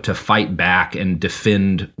ghetto to fight back and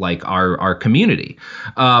defend like our community.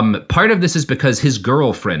 Part of this is because his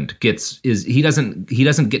girlfriend he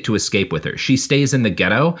doesn't get to escape with her. She stays in the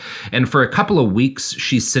ghetto, and for a couple of weeks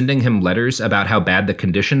she's sending him letters about how bad the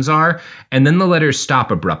conditions are, and then the letters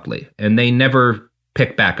stop abruptly and they never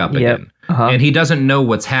pick back up again. And he doesn't know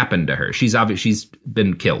what's happened to her. She's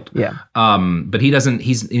been killed. Yeah. But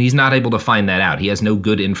he's not able to find that out. He has no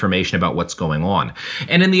good information about what's going on.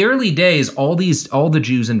 And in the early days, all the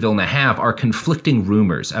Jews in Vilna have are conflicting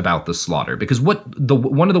rumors about the slaughter, because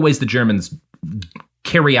one of the ways the Germans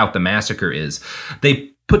carry out the massacre is they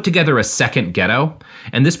put together a second ghetto,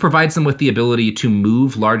 and this provides them with the ability to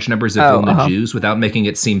move large numbers of Vilna Jews without making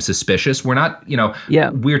it seem suspicious. We're not,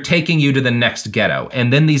 we're taking you to the next ghetto,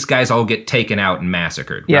 and then these guys all get taken out and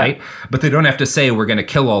massacred, right? But they don't have to say we're going to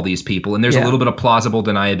kill all these people, and there's a little bit of plausible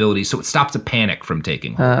deniability, so it stops a panic from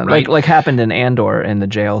taking hold, right? Like happened in Andor in the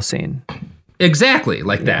jail scene. Exactly,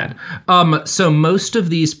 like that. So most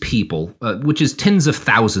of these people, which is tens of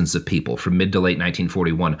thousands of people from mid to late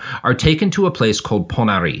 1941, are taken to a place called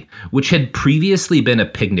Ponary, which had previously been a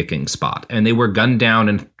picnicking spot, and they were gunned down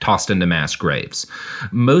and tossed into mass graves.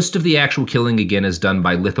 Most of the actual killing, again, is done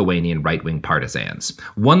by Lithuanian right-wing partisans.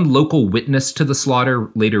 One local witness to the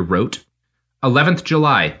slaughter later wrote, 11th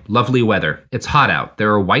July, lovely weather. It's hot out.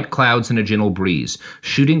 There are white clouds and a gentle breeze.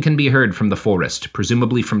 Shooting can be heard from the forest,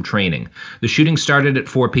 presumably from training. The shooting started at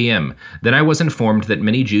 4 p.m. Then I was informed that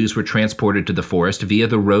many Jews were transported to the forest via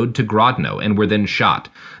the road to Grodno and were then shot.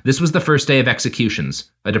 This was the first day of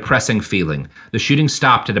executions. A depressing feeling. The shooting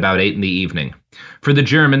stopped at about 8 in the evening. For the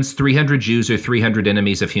Germans, 300 Jews are 300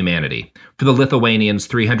 enemies of humanity. For the Lithuanians,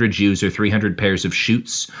 300 Jews are 300 pairs of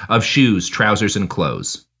shoes, trousers, and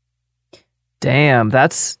clothes. Damn,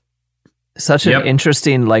 that's such an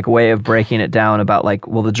interesting way of breaking it down about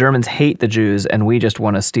well, the Germans hate the Jews and we just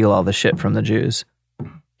want to steal all the shit from the Jews.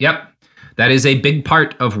 Yep. That is a big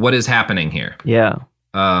part of what is happening here. Yeah.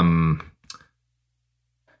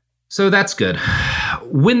 So that's good.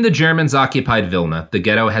 When the Germans occupied Vilna, the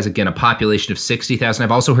ghetto has again a population of 60,000.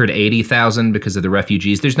 I've also heard 80,000 because of the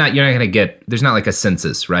refugees. There's not like a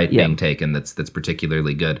census, right, being taken that's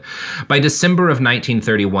particularly good. By December of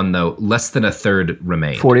 1931, though, less than a third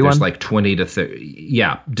remained. 41? There's 20 to 30.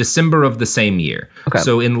 Yeah, December of the same year. Okay.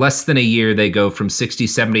 So in less than a year, they go from 60,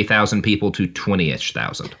 70,000 people to 20-ish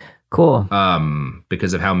thousand. Cool.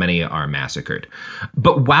 Because of how many are massacred.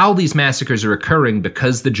 But while these massacres are occurring,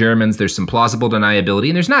 because the Germans, there's some plausible deniability,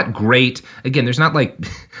 and there's not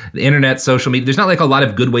the internet, social media, there's not a lot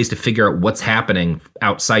of good ways to figure out what's happening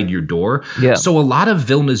outside your door. Yeah. So a lot of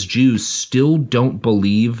Vilna's Jews still don't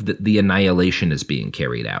believe that the annihilation is being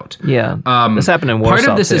carried out. Yeah. This happened in Warsaw,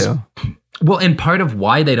 part of this too. Well, and part of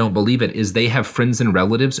why they don't believe it is they have friends and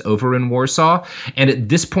relatives over in Warsaw. And at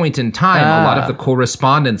this point in time, a lot of the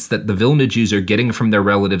correspondence that the Vilna Jews are getting from their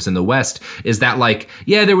relatives in the West is that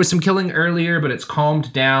there was some killing earlier, but it's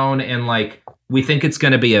calmed down and we think it's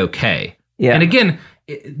going to be okay. Yeah. And again,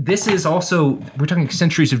 this is also, we're talking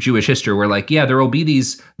centuries of Jewish history where there will be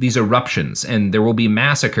these eruptions and there will be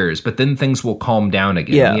massacres, but then things will calm down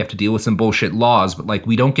again. Yeah. We have to deal with some bullshit laws, but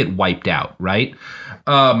we don't get wiped out, right?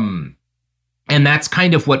 And that's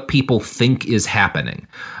kind of what people think is happening.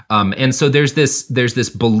 And so there's this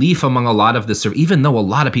belief among a lot of this, even though a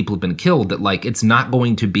lot of people have been killed, that it's not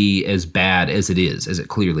going to be as bad as it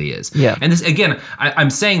clearly is. Yeah. And this, again, I'm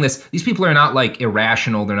saying this, these people are not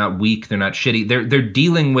irrational, they're not weak, they're not shitty. They're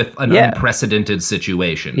dealing with an unprecedented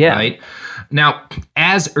situation, right? Now,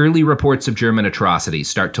 as early reports of German atrocities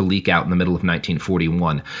start to leak out in the middle of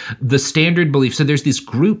 1941, the standard belief, so there's this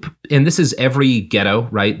group, and this is every ghetto,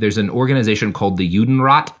 right? There's an organization called the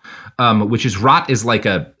Judenrat, which is, rat is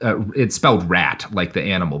it's spelled rat, like the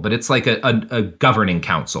animal, but it's a governing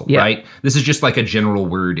council, right? This is just a general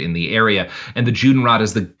word in the area. And the Judenrat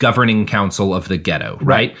is the governing council of the ghetto,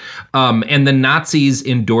 right? And the Nazis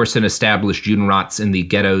endorse and establish Judenrats in the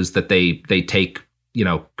ghettos that they take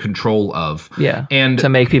control of. Yeah. And to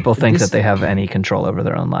make people think that they have any control over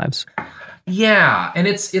their own lives. Yeah. And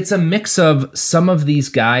it's a mix of some of these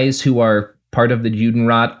guys who are part of the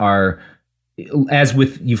Judenrat are, as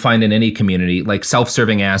with you find in any community,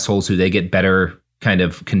 self-serving assholes who they get better kind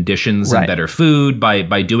of conditions and better food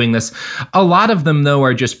by doing this. A lot of them, though,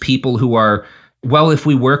 are just people who are, well, if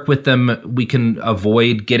we work with them, we can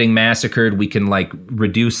avoid getting massacred. We can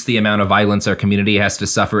reduce the amount of violence our community has to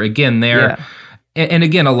suffer. Again, and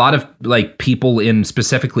again, a lot of people in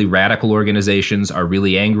specifically radical organizations are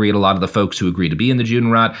really angry at a lot of the folks who agree to be in the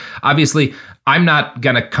Judenrat. Obviously, I'm not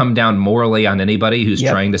going to come down morally on anybody who's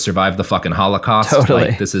trying to survive the fucking Holocaust.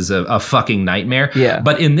 Totally. This is a fucking nightmare. Yeah.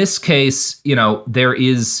 But in this case,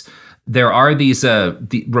 there are these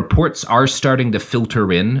the reports are starting to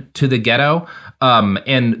filter in to the ghetto.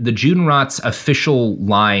 And the Judenrat's official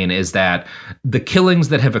line is that the killings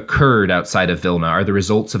that have occurred outside of Vilna are the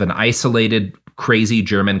results of an isolated, crazy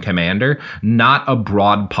German commander, not a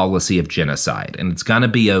broad policy of genocide. And it's going to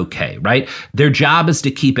be okay, right? Their job is to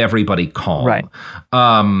keep everybody calm. Right.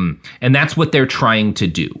 And that's what they're trying to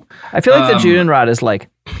do. I feel like the Judenrat is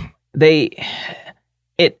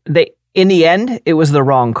in the end, it was the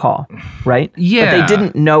wrong call, right? Yeah. But they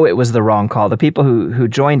didn't know it was the wrong call. The people who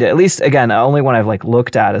joined it, at least, again, the only one I've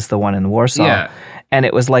looked at is the one in Warsaw. Yeah. And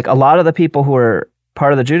it was a lot of the people who were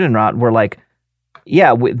part of the Judenrat were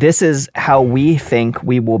this is how we think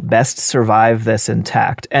we will best survive this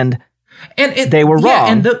intact. And they were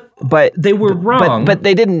wrong. But they were wrong. But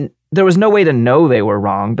they didn't, there was no way to know they were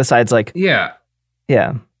wrong besides Yeah.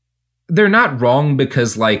 Yeah. They're not wrong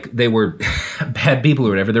because they were bad people or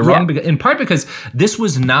whatever. They're wrong in part because this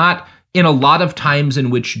was not, in a lot of times in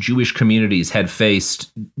which Jewish communities had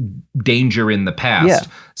faced danger in the past,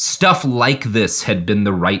 stuff like this had been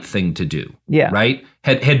the right thing to do. Yeah. Right?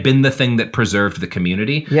 had been the thing that preserved the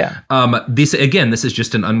community. Yeah. This is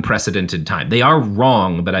just an unprecedented time. They are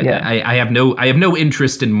wrong, but I have no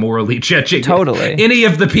interest in morally judging any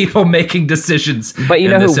of the people making decisions. But you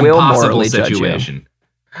know who will morally situation. Judge you?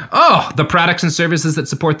 Oh, the products and services that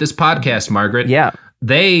support this podcast, Margaret. Yeah.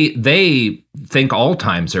 They think all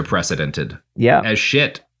times are precedented. Yeah. As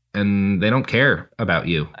shit, and they don't care about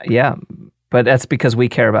you. Yeah. But that's because we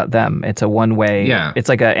care about them. It's a one-way. Yeah. It's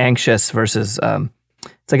like an anxious versus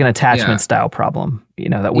it's like an attachment style problem,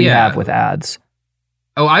 that we have with ads.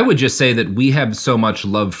 Oh, I would just say that we have so much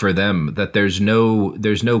love for them that there's no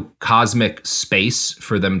cosmic space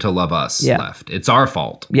for them to love us left. It's our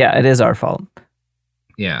fault. Yeah, it is our fault.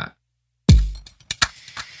 Yeah.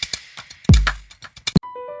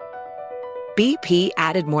 BP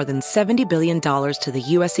added more than $70 billion to the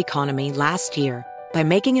U.S. economy last year by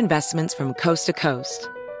making investments from coast to coast.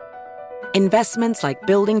 Investments like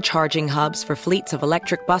building charging hubs for fleets of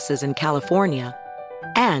electric buses in California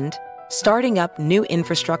and starting up new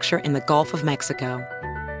infrastructure in the Gulf of Mexico.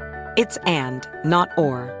 It's and, not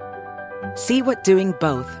or. See what doing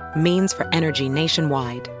both means for energy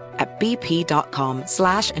nationwide at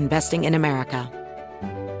bp.com/investing in America.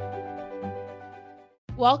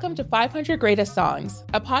 Welcome to 500 Greatest Songs,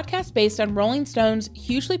 a podcast based on Rolling Stone's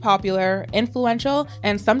hugely popular, influential,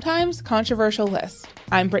 and sometimes controversial list.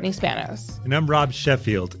 I'm Brittany Spanos. And I'm Rob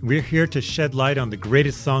Sheffield. We're here to shed light on the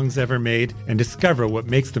greatest songs ever made and discover what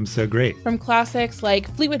makes them so great. From classics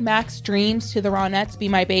like Fleetwood Mac's Dreams to the Ronettes' Be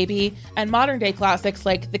My Baby, and modern-day classics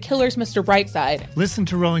like The Killer's Mr. Brightside. Listen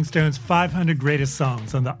to Rolling Stone's 500 Greatest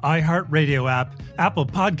Songs on the iHeartRadio app, Apple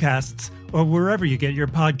Podcasts, or wherever you get your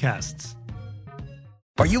podcasts.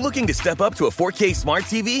 Are you looking to step up to a 4K smart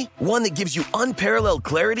TV? One that gives you unparalleled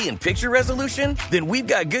clarity and picture resolution? Then we've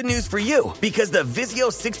got good news for you, because the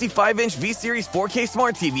Vizio 65-inch V-Series 4K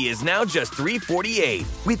smart TV is now just $348.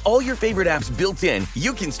 With all your favorite apps built in,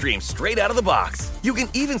 you can stream straight out of the box. You can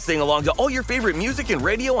even sing along to all your favorite music and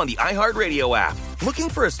radio on the iHeartRadio app.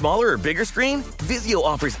 Looking for a smaller or bigger screen? Vizio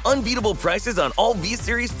offers unbeatable prices on all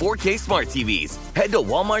V-Series 4K smart TVs. Head to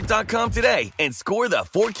Walmart.com today and score the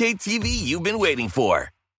 4K TV you've been waiting for.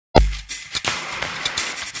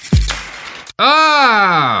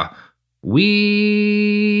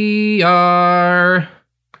 We are.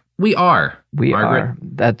 Margaret.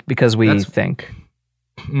 That's because we think.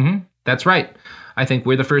 Mm-hmm. That's right. I think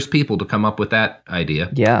we're the first people to come up with that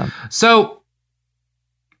idea. Yeah. So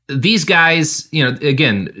these guys,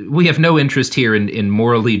 again, we have no interest here in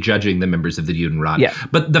morally judging the members of the Judenrat. Yeah.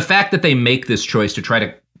 But the fact that they make this choice to try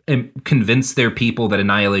to convince their people that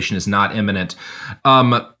annihilation is not imminent,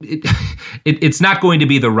 it's not going to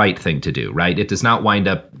be the right thing to do, right? It does not wind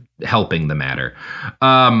up helping the matter.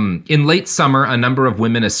 In late summer, a number of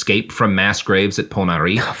women escaped from mass graves at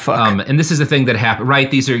Ponary. And this is a thing that happened,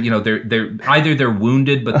 right? These are, they're either they're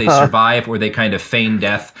wounded, but they survive, or they kind of feign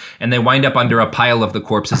death, and they wind up under a pile of the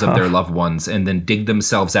corpses of their loved ones and then dig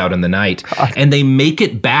themselves out in the night. And they make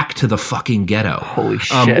it back to the fucking ghetto. Holy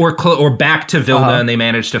shit. Or back to Vilna, and they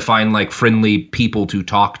manage to find like friendly people to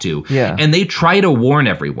talk to. Yeah. And they try to warn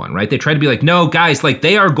everyone, right? They try to be like, no, guys, like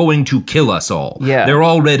they are going to kill us all. Yeah. They're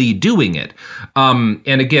already doing it. And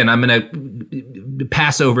again, I'm going to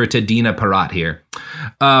pass over to Dina Parat here.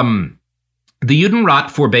 The Judenrat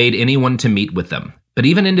forbade anyone to meet with them. But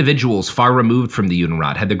even individuals far removed from the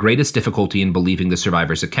Judenrat had the greatest difficulty in believing the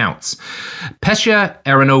survivors' accounts. Pesha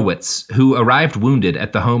Aronowitz, who arrived wounded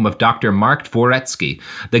at the home of Dr. Mark Dvoretsky,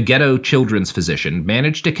 the ghetto children's physician,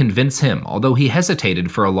 managed to convince him, although he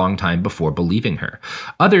hesitated for a long time before believing her.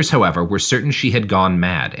 Others, however, were certain she had gone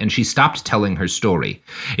mad, and she stopped telling her story.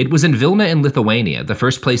 It was in Vilna in Lithuania, the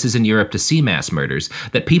first places in Europe to see mass murders,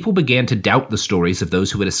 that people began to doubt the stories of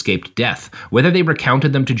those who had escaped death, whether they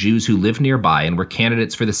recounted them to Jews who lived nearby and were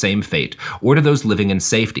candidates for the same fate, or to those living in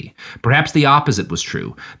safety. Perhaps the opposite was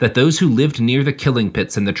true, that those who lived near the killing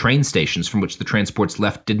pits and the train stations from which the transports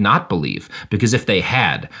left did not believe, because if they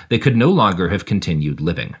had, they could no longer have continued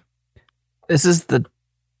living.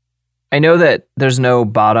 I know that there's no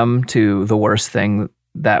bottom to the worst thing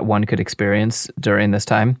that one could experience during this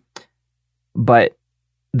time, but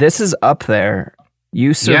this is up there.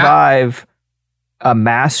 You survive a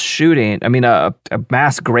mass shooting, a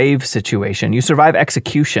mass grave situation. You survive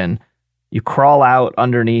execution. You crawl out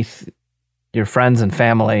underneath your friends and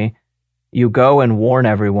family. You go and warn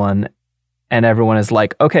everyone, and everyone is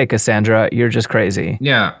like, okay, Cassandra, you're just crazy.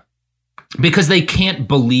 Yeah. Because they can't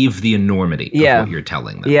believe the enormity of what you're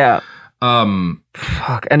telling them. Yeah.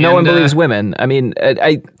 Fuck. And no one believes women.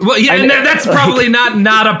 That's probably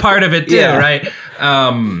not a part of it too, right?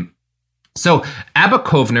 So Abba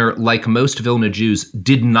Kovner, like most Vilna Jews,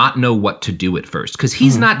 did not know what to do at first because he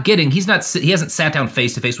hasn't sat down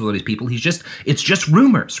face to face with all these people. It's just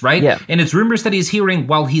rumors, right? Yeah. And it's rumors that he's hearing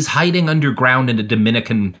while he's hiding underground in a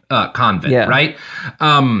Dominican convent, right?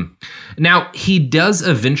 Now, he does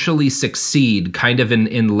eventually succeed kind of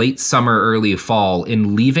in late summer, early fall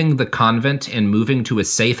in leaving the convent and moving to a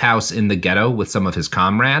safe house in the ghetto with some of his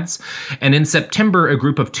comrades. And in September, a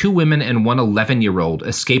group of 2 women and one 11-year-old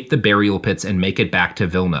escape the burial pits and make it back to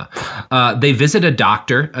Vilna. They visit a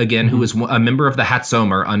doctor, again, who is a member of the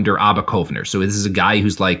Hatzomer under Abba Kovner. So this is a guy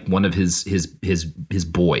who's like one of his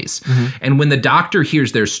boys. And when the doctor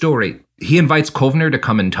hears their story, he invites Kovner to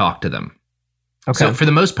come and talk to them. Okay. So for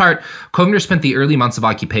the most part, Kovner spent the early months of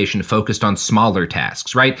occupation focused on smaller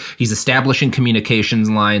tasks, right? He's establishing communications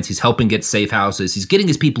lines. He's helping get safe houses. He's getting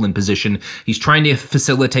his people in position. He's trying to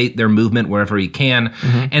facilitate their movement wherever he can.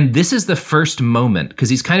 And this is the first moment, because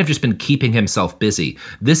he's kind of just been keeping himself busy.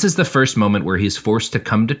 This is the first moment where he's forced to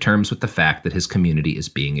come to terms with the fact that his community is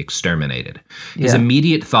being exterminated. His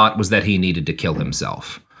immediate thought was that he needed to kill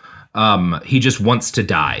himself. He just wants to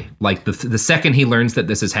die. Like the second he learns that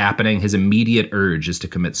this is happening, his immediate urge is to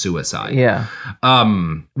commit suicide. Yeah.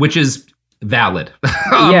 Which is valid.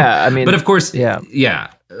 I mean, but of course,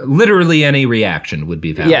 literally any reaction would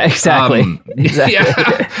be valid. Yeah, exactly.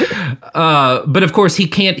 But of course he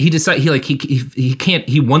can't, he can't,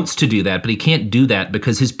 he wants to do that, but he can't do that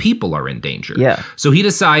because his people are in danger. Yeah. So he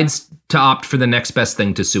decides to opt for the next best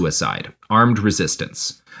thing to suicide, armed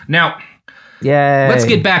resistance. Now, let's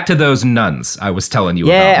get back to those nuns I was telling you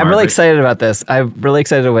about. Yeah, I'm really excited about this. I'm really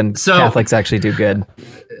excited when Catholics actually do good.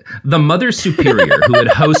 The Mother Superior, who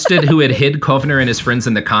had hid Kovner and his friends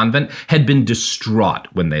in the convent, had been distraught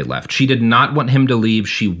when they left. She did not want him to leave.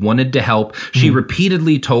 She wanted to help. She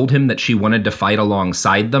repeatedly told him that she wanted to fight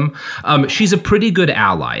alongside them. She's a pretty good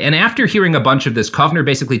ally. And after hearing a bunch of this, Kovner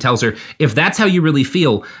basically tells her, if that's how you really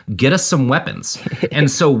feel, get us some weapons.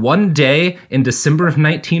 And so one day in December of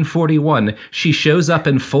 1941, she shows up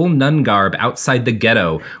in full nun garb outside the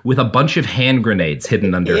ghetto with a bunch of hand grenades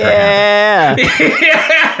hidden under her habit.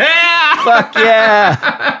 Fuck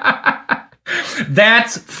yeah.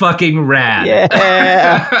 That's fucking rad. Yeah.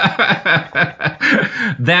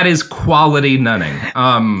 That is quality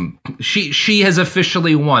nunning. She has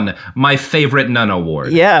officially won my favorite nun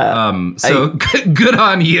award. Yeah. Good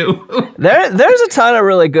on you. There's a ton of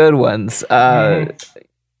really good ones.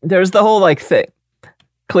 There's the whole thing.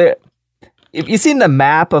 Clear. Have you seen the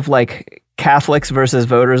map of Catholics versus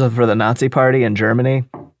voters for the Nazi Party in Germany?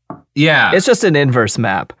 Yeah. It's just an inverse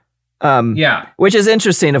map. Which is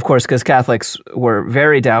interesting, of course, because Catholics were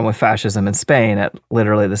very down with fascism in Spain at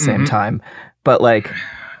literally the same time. But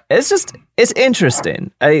it's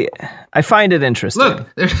interesting. I find it interesting. Look,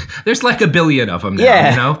 there's like a billion of them now,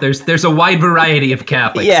 you know? There's a wide variety of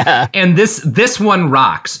Catholics. Yeah. And this one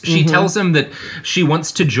rocks. She tells him that she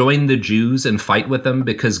wants to join the Jews and fight with them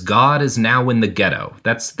because God is now in the ghetto.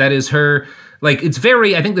 That is her, it's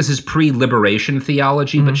very, I think this is pre-liberation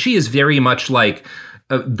theology, but she is very much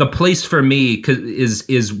the place for me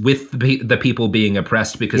is with the people being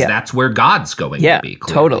oppressed because that's where God's going to be.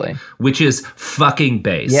 Clearly, totally. Which is fucking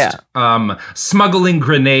based. Yeah. Smuggling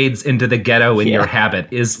grenades into the ghetto in your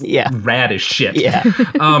habit is rad as shit. Yeah.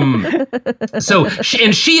 So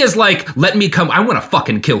she is let me come. I want to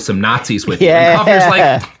fucking kill some Nazis with you. Yeah. And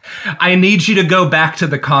Kovner's I need you to go back to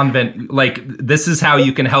the convent. This is how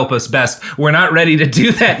you can help us best. We're not ready to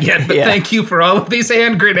do that yet, but thank you for all of these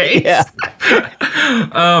hand grenades. Yeah.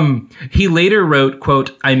 He later wrote,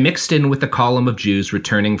 quote, I mixed in with the column of Jews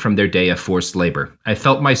returning from their day of forced labor. I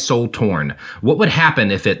felt my soul torn. What would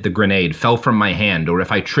happen if the grenade, fell from my hand, or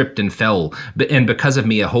if I tripped and fell, and because of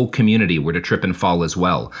me, a whole community were to trip and fall as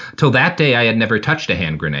well? Till that day, I had never touched a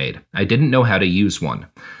hand grenade. I didn't know how to use one.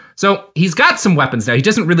 So he's got some weapons now. He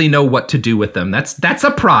doesn't really know what to do with them. That's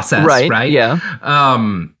a process, right? Yeah.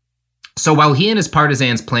 So while he and his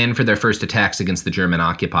partisans plan for their first attacks against the German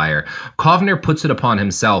occupier, Kovner puts it upon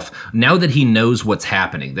himself, now that he knows what's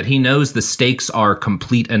happening, that he knows the stakes are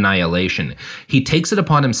complete annihilation, he takes it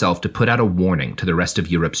upon himself to put out a warning to the rest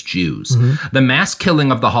of Europe's Jews. The mass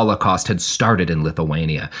killing of the Holocaust had started in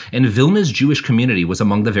Lithuania, and Vilna's Jewish community was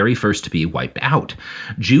among the very first to be wiped out.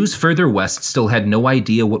 Jews further west still had no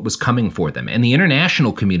idea what was coming for them, and the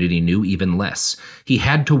international community knew even less. He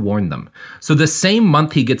had to warn them. So the same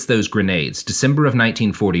month he gets those grenades, December of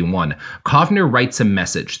 1941, Kovner writes a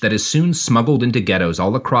message that is soon smuggled into ghettos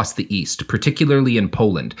all across the East, particularly in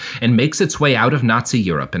Poland, and makes its way out of Nazi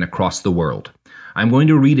Europe and across the world. I'm going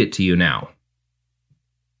to read it to you now.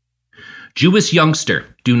 Jewish youngster,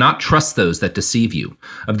 Do not trust those that deceive you.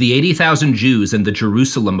 Of the 80,000 Jews in the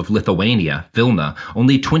Jerusalem of Lithuania, Vilna,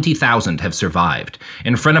 only 20,000 have survived.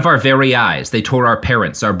 In front of our very eyes, they tore our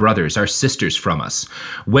parents, our brothers, our sisters from us.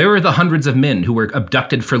 Where are the hundreds of men who were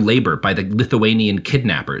abducted for labor by the Lithuanian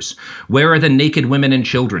kidnappers? Where are the naked women and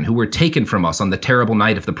children who were taken from us on the terrible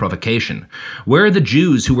night of the provocation? Where are the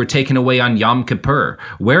Jews who were taken away on Yom Kippur?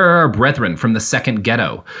 Where are our brethren from the second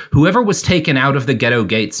ghetto? Whoever was taken out of the ghetto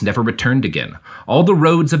gates never returned again. All the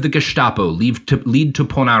roads of the Gestapo lead to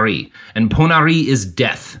Ponary, and Ponary is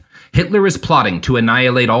death. Hitler is plotting to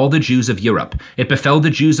annihilate all the Jews of Europe. It befell the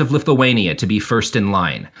Jews of Lithuania to be first in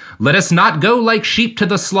line. Let us not go like sheep to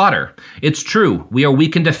the slaughter. It's true, we are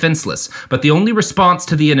weak and defenseless, but the only response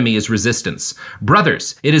to the enemy is resistance.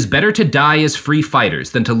 Brothers, it is better to die as free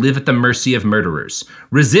fighters than to live at the mercy of murderers.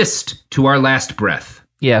 Resist to our last breath.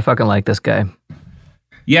 Yeah, I fucking like this guy.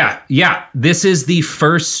 Yeah. This is the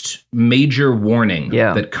first major warning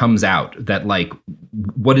that comes out that, like,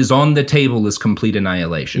 what is on the table is complete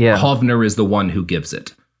annihilation. Yeah. Kovner is the one who gives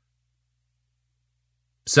it.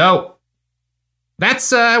 So that's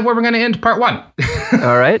where we're going to end part 1.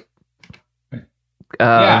 All right.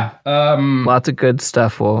 Lots of good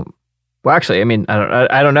stuff. Well, actually, I mean,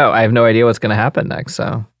 I don't know. I have no idea what's going to happen next.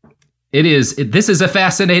 So. This is a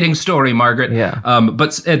fascinating story, Margaret. Yeah.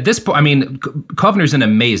 But at this point, I mean, Kovner's an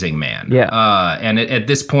amazing man. Yeah. And at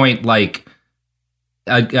this point, like,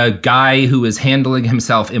 a guy who is handling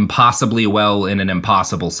himself impossibly well in an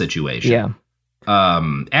impossible situation. Yeah.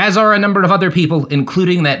 As are a number of other people,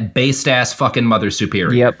 including that based ass fucking Mother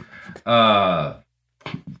Superior. Yep.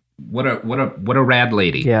 What a rad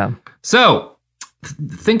lady. Yeah. So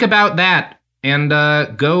think about that and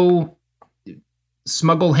go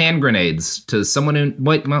smuggle hand grenades to someone who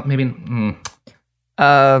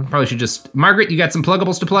probably should just. Margaret, you got some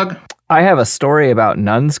pluggables to plug? I have a story about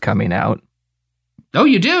nuns coming out. Oh,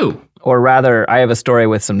 you do? Or rather, I have a story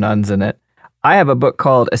with some nuns in it. I have a book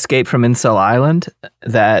called Escape from Incel Island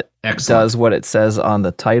that does what it says on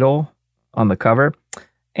the title, on the cover.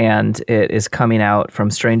 And it is coming out from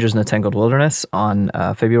Strangers in the Tangled Wilderness on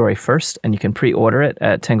February 1st. And you can pre-order it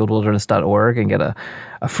at tangledwilderness.org and get a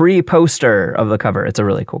free poster of the cover. It's a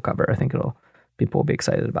really cool cover. I think people will be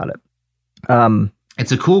excited about it.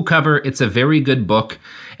 It's a cool cover. It's a very good book.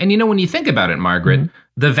 And you know, when you think about it, Margaret,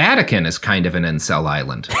 the Vatican is kind of an incel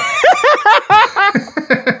island.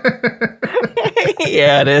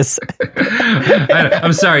 Yeah, it is.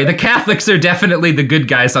 I'm sorry. The Catholics are definitely the good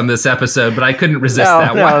guys on this episode, but I couldn't resist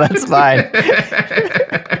that one. No, that's fine.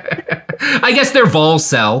 I guess they're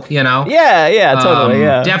Volcel, you know? Yeah, totally,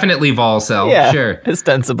 yeah. Definitely Volcel, yeah, sure.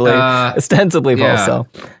 Ostensibly Volcel.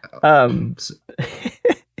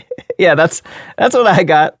 Yeah, that's what I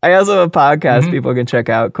got. I also have a podcast people can check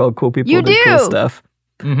out called Cool People You Do do. Cool Stuff.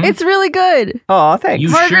 Mm-hmm. It's really good. Oh,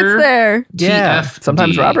 thanks. Margaret's there. Yeah, TFD.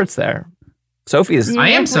 sometimes Robert's there. Sophie's. I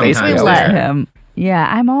am sometimes let there. him. Yeah,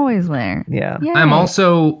 I'm always there. Yeah. Yay. I'm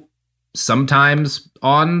also sometimes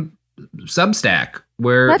on Substack,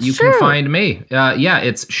 where That's you true. can find me.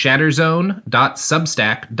 It's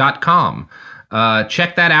shatterzone.substack.com.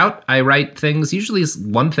 Check that out. I write things, usually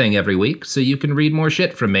one thing every week, so you can read more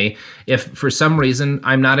shit from me if for some reason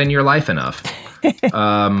I'm not in your life enough.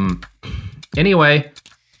 Anyway,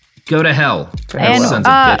 go to hell. And sons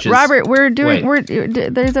of bitches. Robert,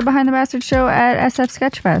 there's a Behind the Bastards show at SF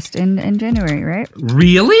Sketchfest in January, right?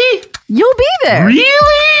 Really? You'll be there.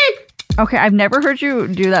 Really? Okay, I've never heard you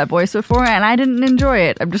do that voice before, and I didn't enjoy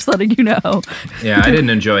it. I'm just letting you know. Yeah, I didn't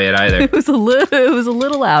enjoy it either. It was a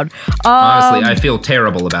little loud. Honestly, I feel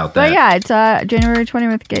terrible about that. But yeah, it's January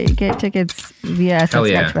 20th. Get tickets via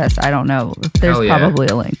SF Sketchfest. I don't know. There's probably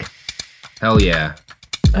a link. Hell yeah.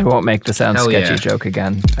 I won't make the sound sketchy joke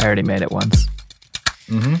again. I already made it once.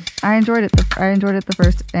 Mm-hmm. I enjoyed it the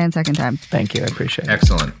first and second time. Thank you. I appreciate it.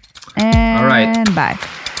 Excellent. And all right. Bye.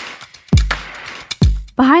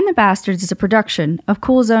 Behind the Bastards is a production of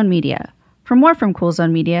Cool Zone Media. For more from Cool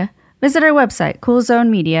Zone Media, visit our website,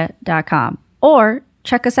 coolzonemedia.com, or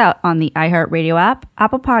check us out on the iHeartRadio app,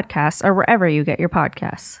 Apple Podcasts, or wherever you get your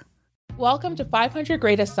podcasts. Welcome to 500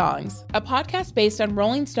 Greatest Songs, a podcast based on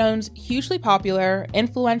Rolling Stone's hugely popular,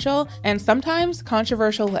 influential, and sometimes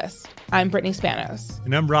controversial list. I'm Brittany Spanos.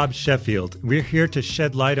 And I'm Rob Sheffield. We're here to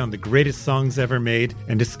shed light on the greatest songs ever made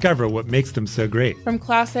and discover what makes them so great. From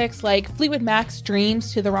classics like Fleetwood Mac's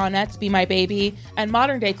Dreams to the Ronettes' Be My Baby, and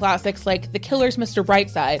modern-day classics like The Killer's Mr.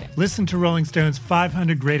 Brightside. Listen to Rolling Stone's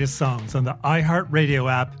 500 Greatest Songs on the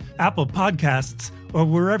iHeartRadio app, Apple Podcasts, or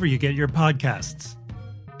wherever you get your podcasts.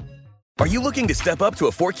 Are you looking to step up to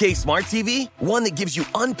a 4K smart TV? One that gives you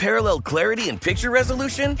unparalleled clarity and picture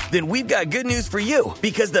resolution? Then we've got good news for you,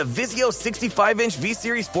 because the Vizio 65-inch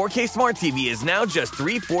V-Series 4K smart TV is now just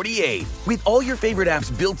 $348. With all your favorite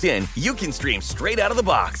apps built in, you can stream straight out of the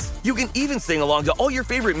box. You can even sing along to all your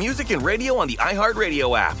favorite music and radio on the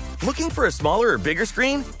iHeartRadio app. Looking for a smaller or bigger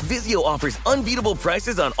screen? Vizio offers unbeatable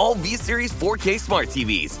prices on all V-Series 4K smart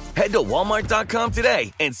TVs. Head to Walmart.com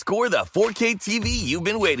today and score the 4K TV you've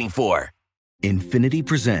been waiting for. Infiniti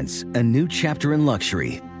presents a new chapter in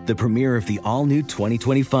luxury, the premiere of the all-new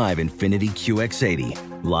 2025 Infiniti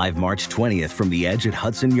QX80, live March 20th from the Edge at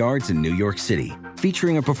Hudson Yards in New York City,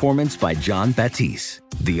 featuring a performance by Jon Batiste.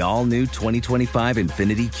 The all-new 2025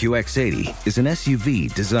 Infiniti QX80 is an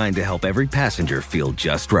SUV designed to help every passenger feel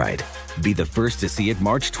just right. Be the first to see it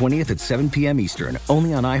March 20th at 7 p.m. Eastern,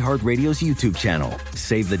 only on iHeartRadio's YouTube channel.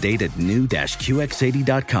 Save the date at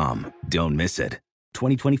new-QX80.com. Don't miss it.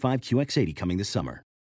 2025 QX80 coming this summer.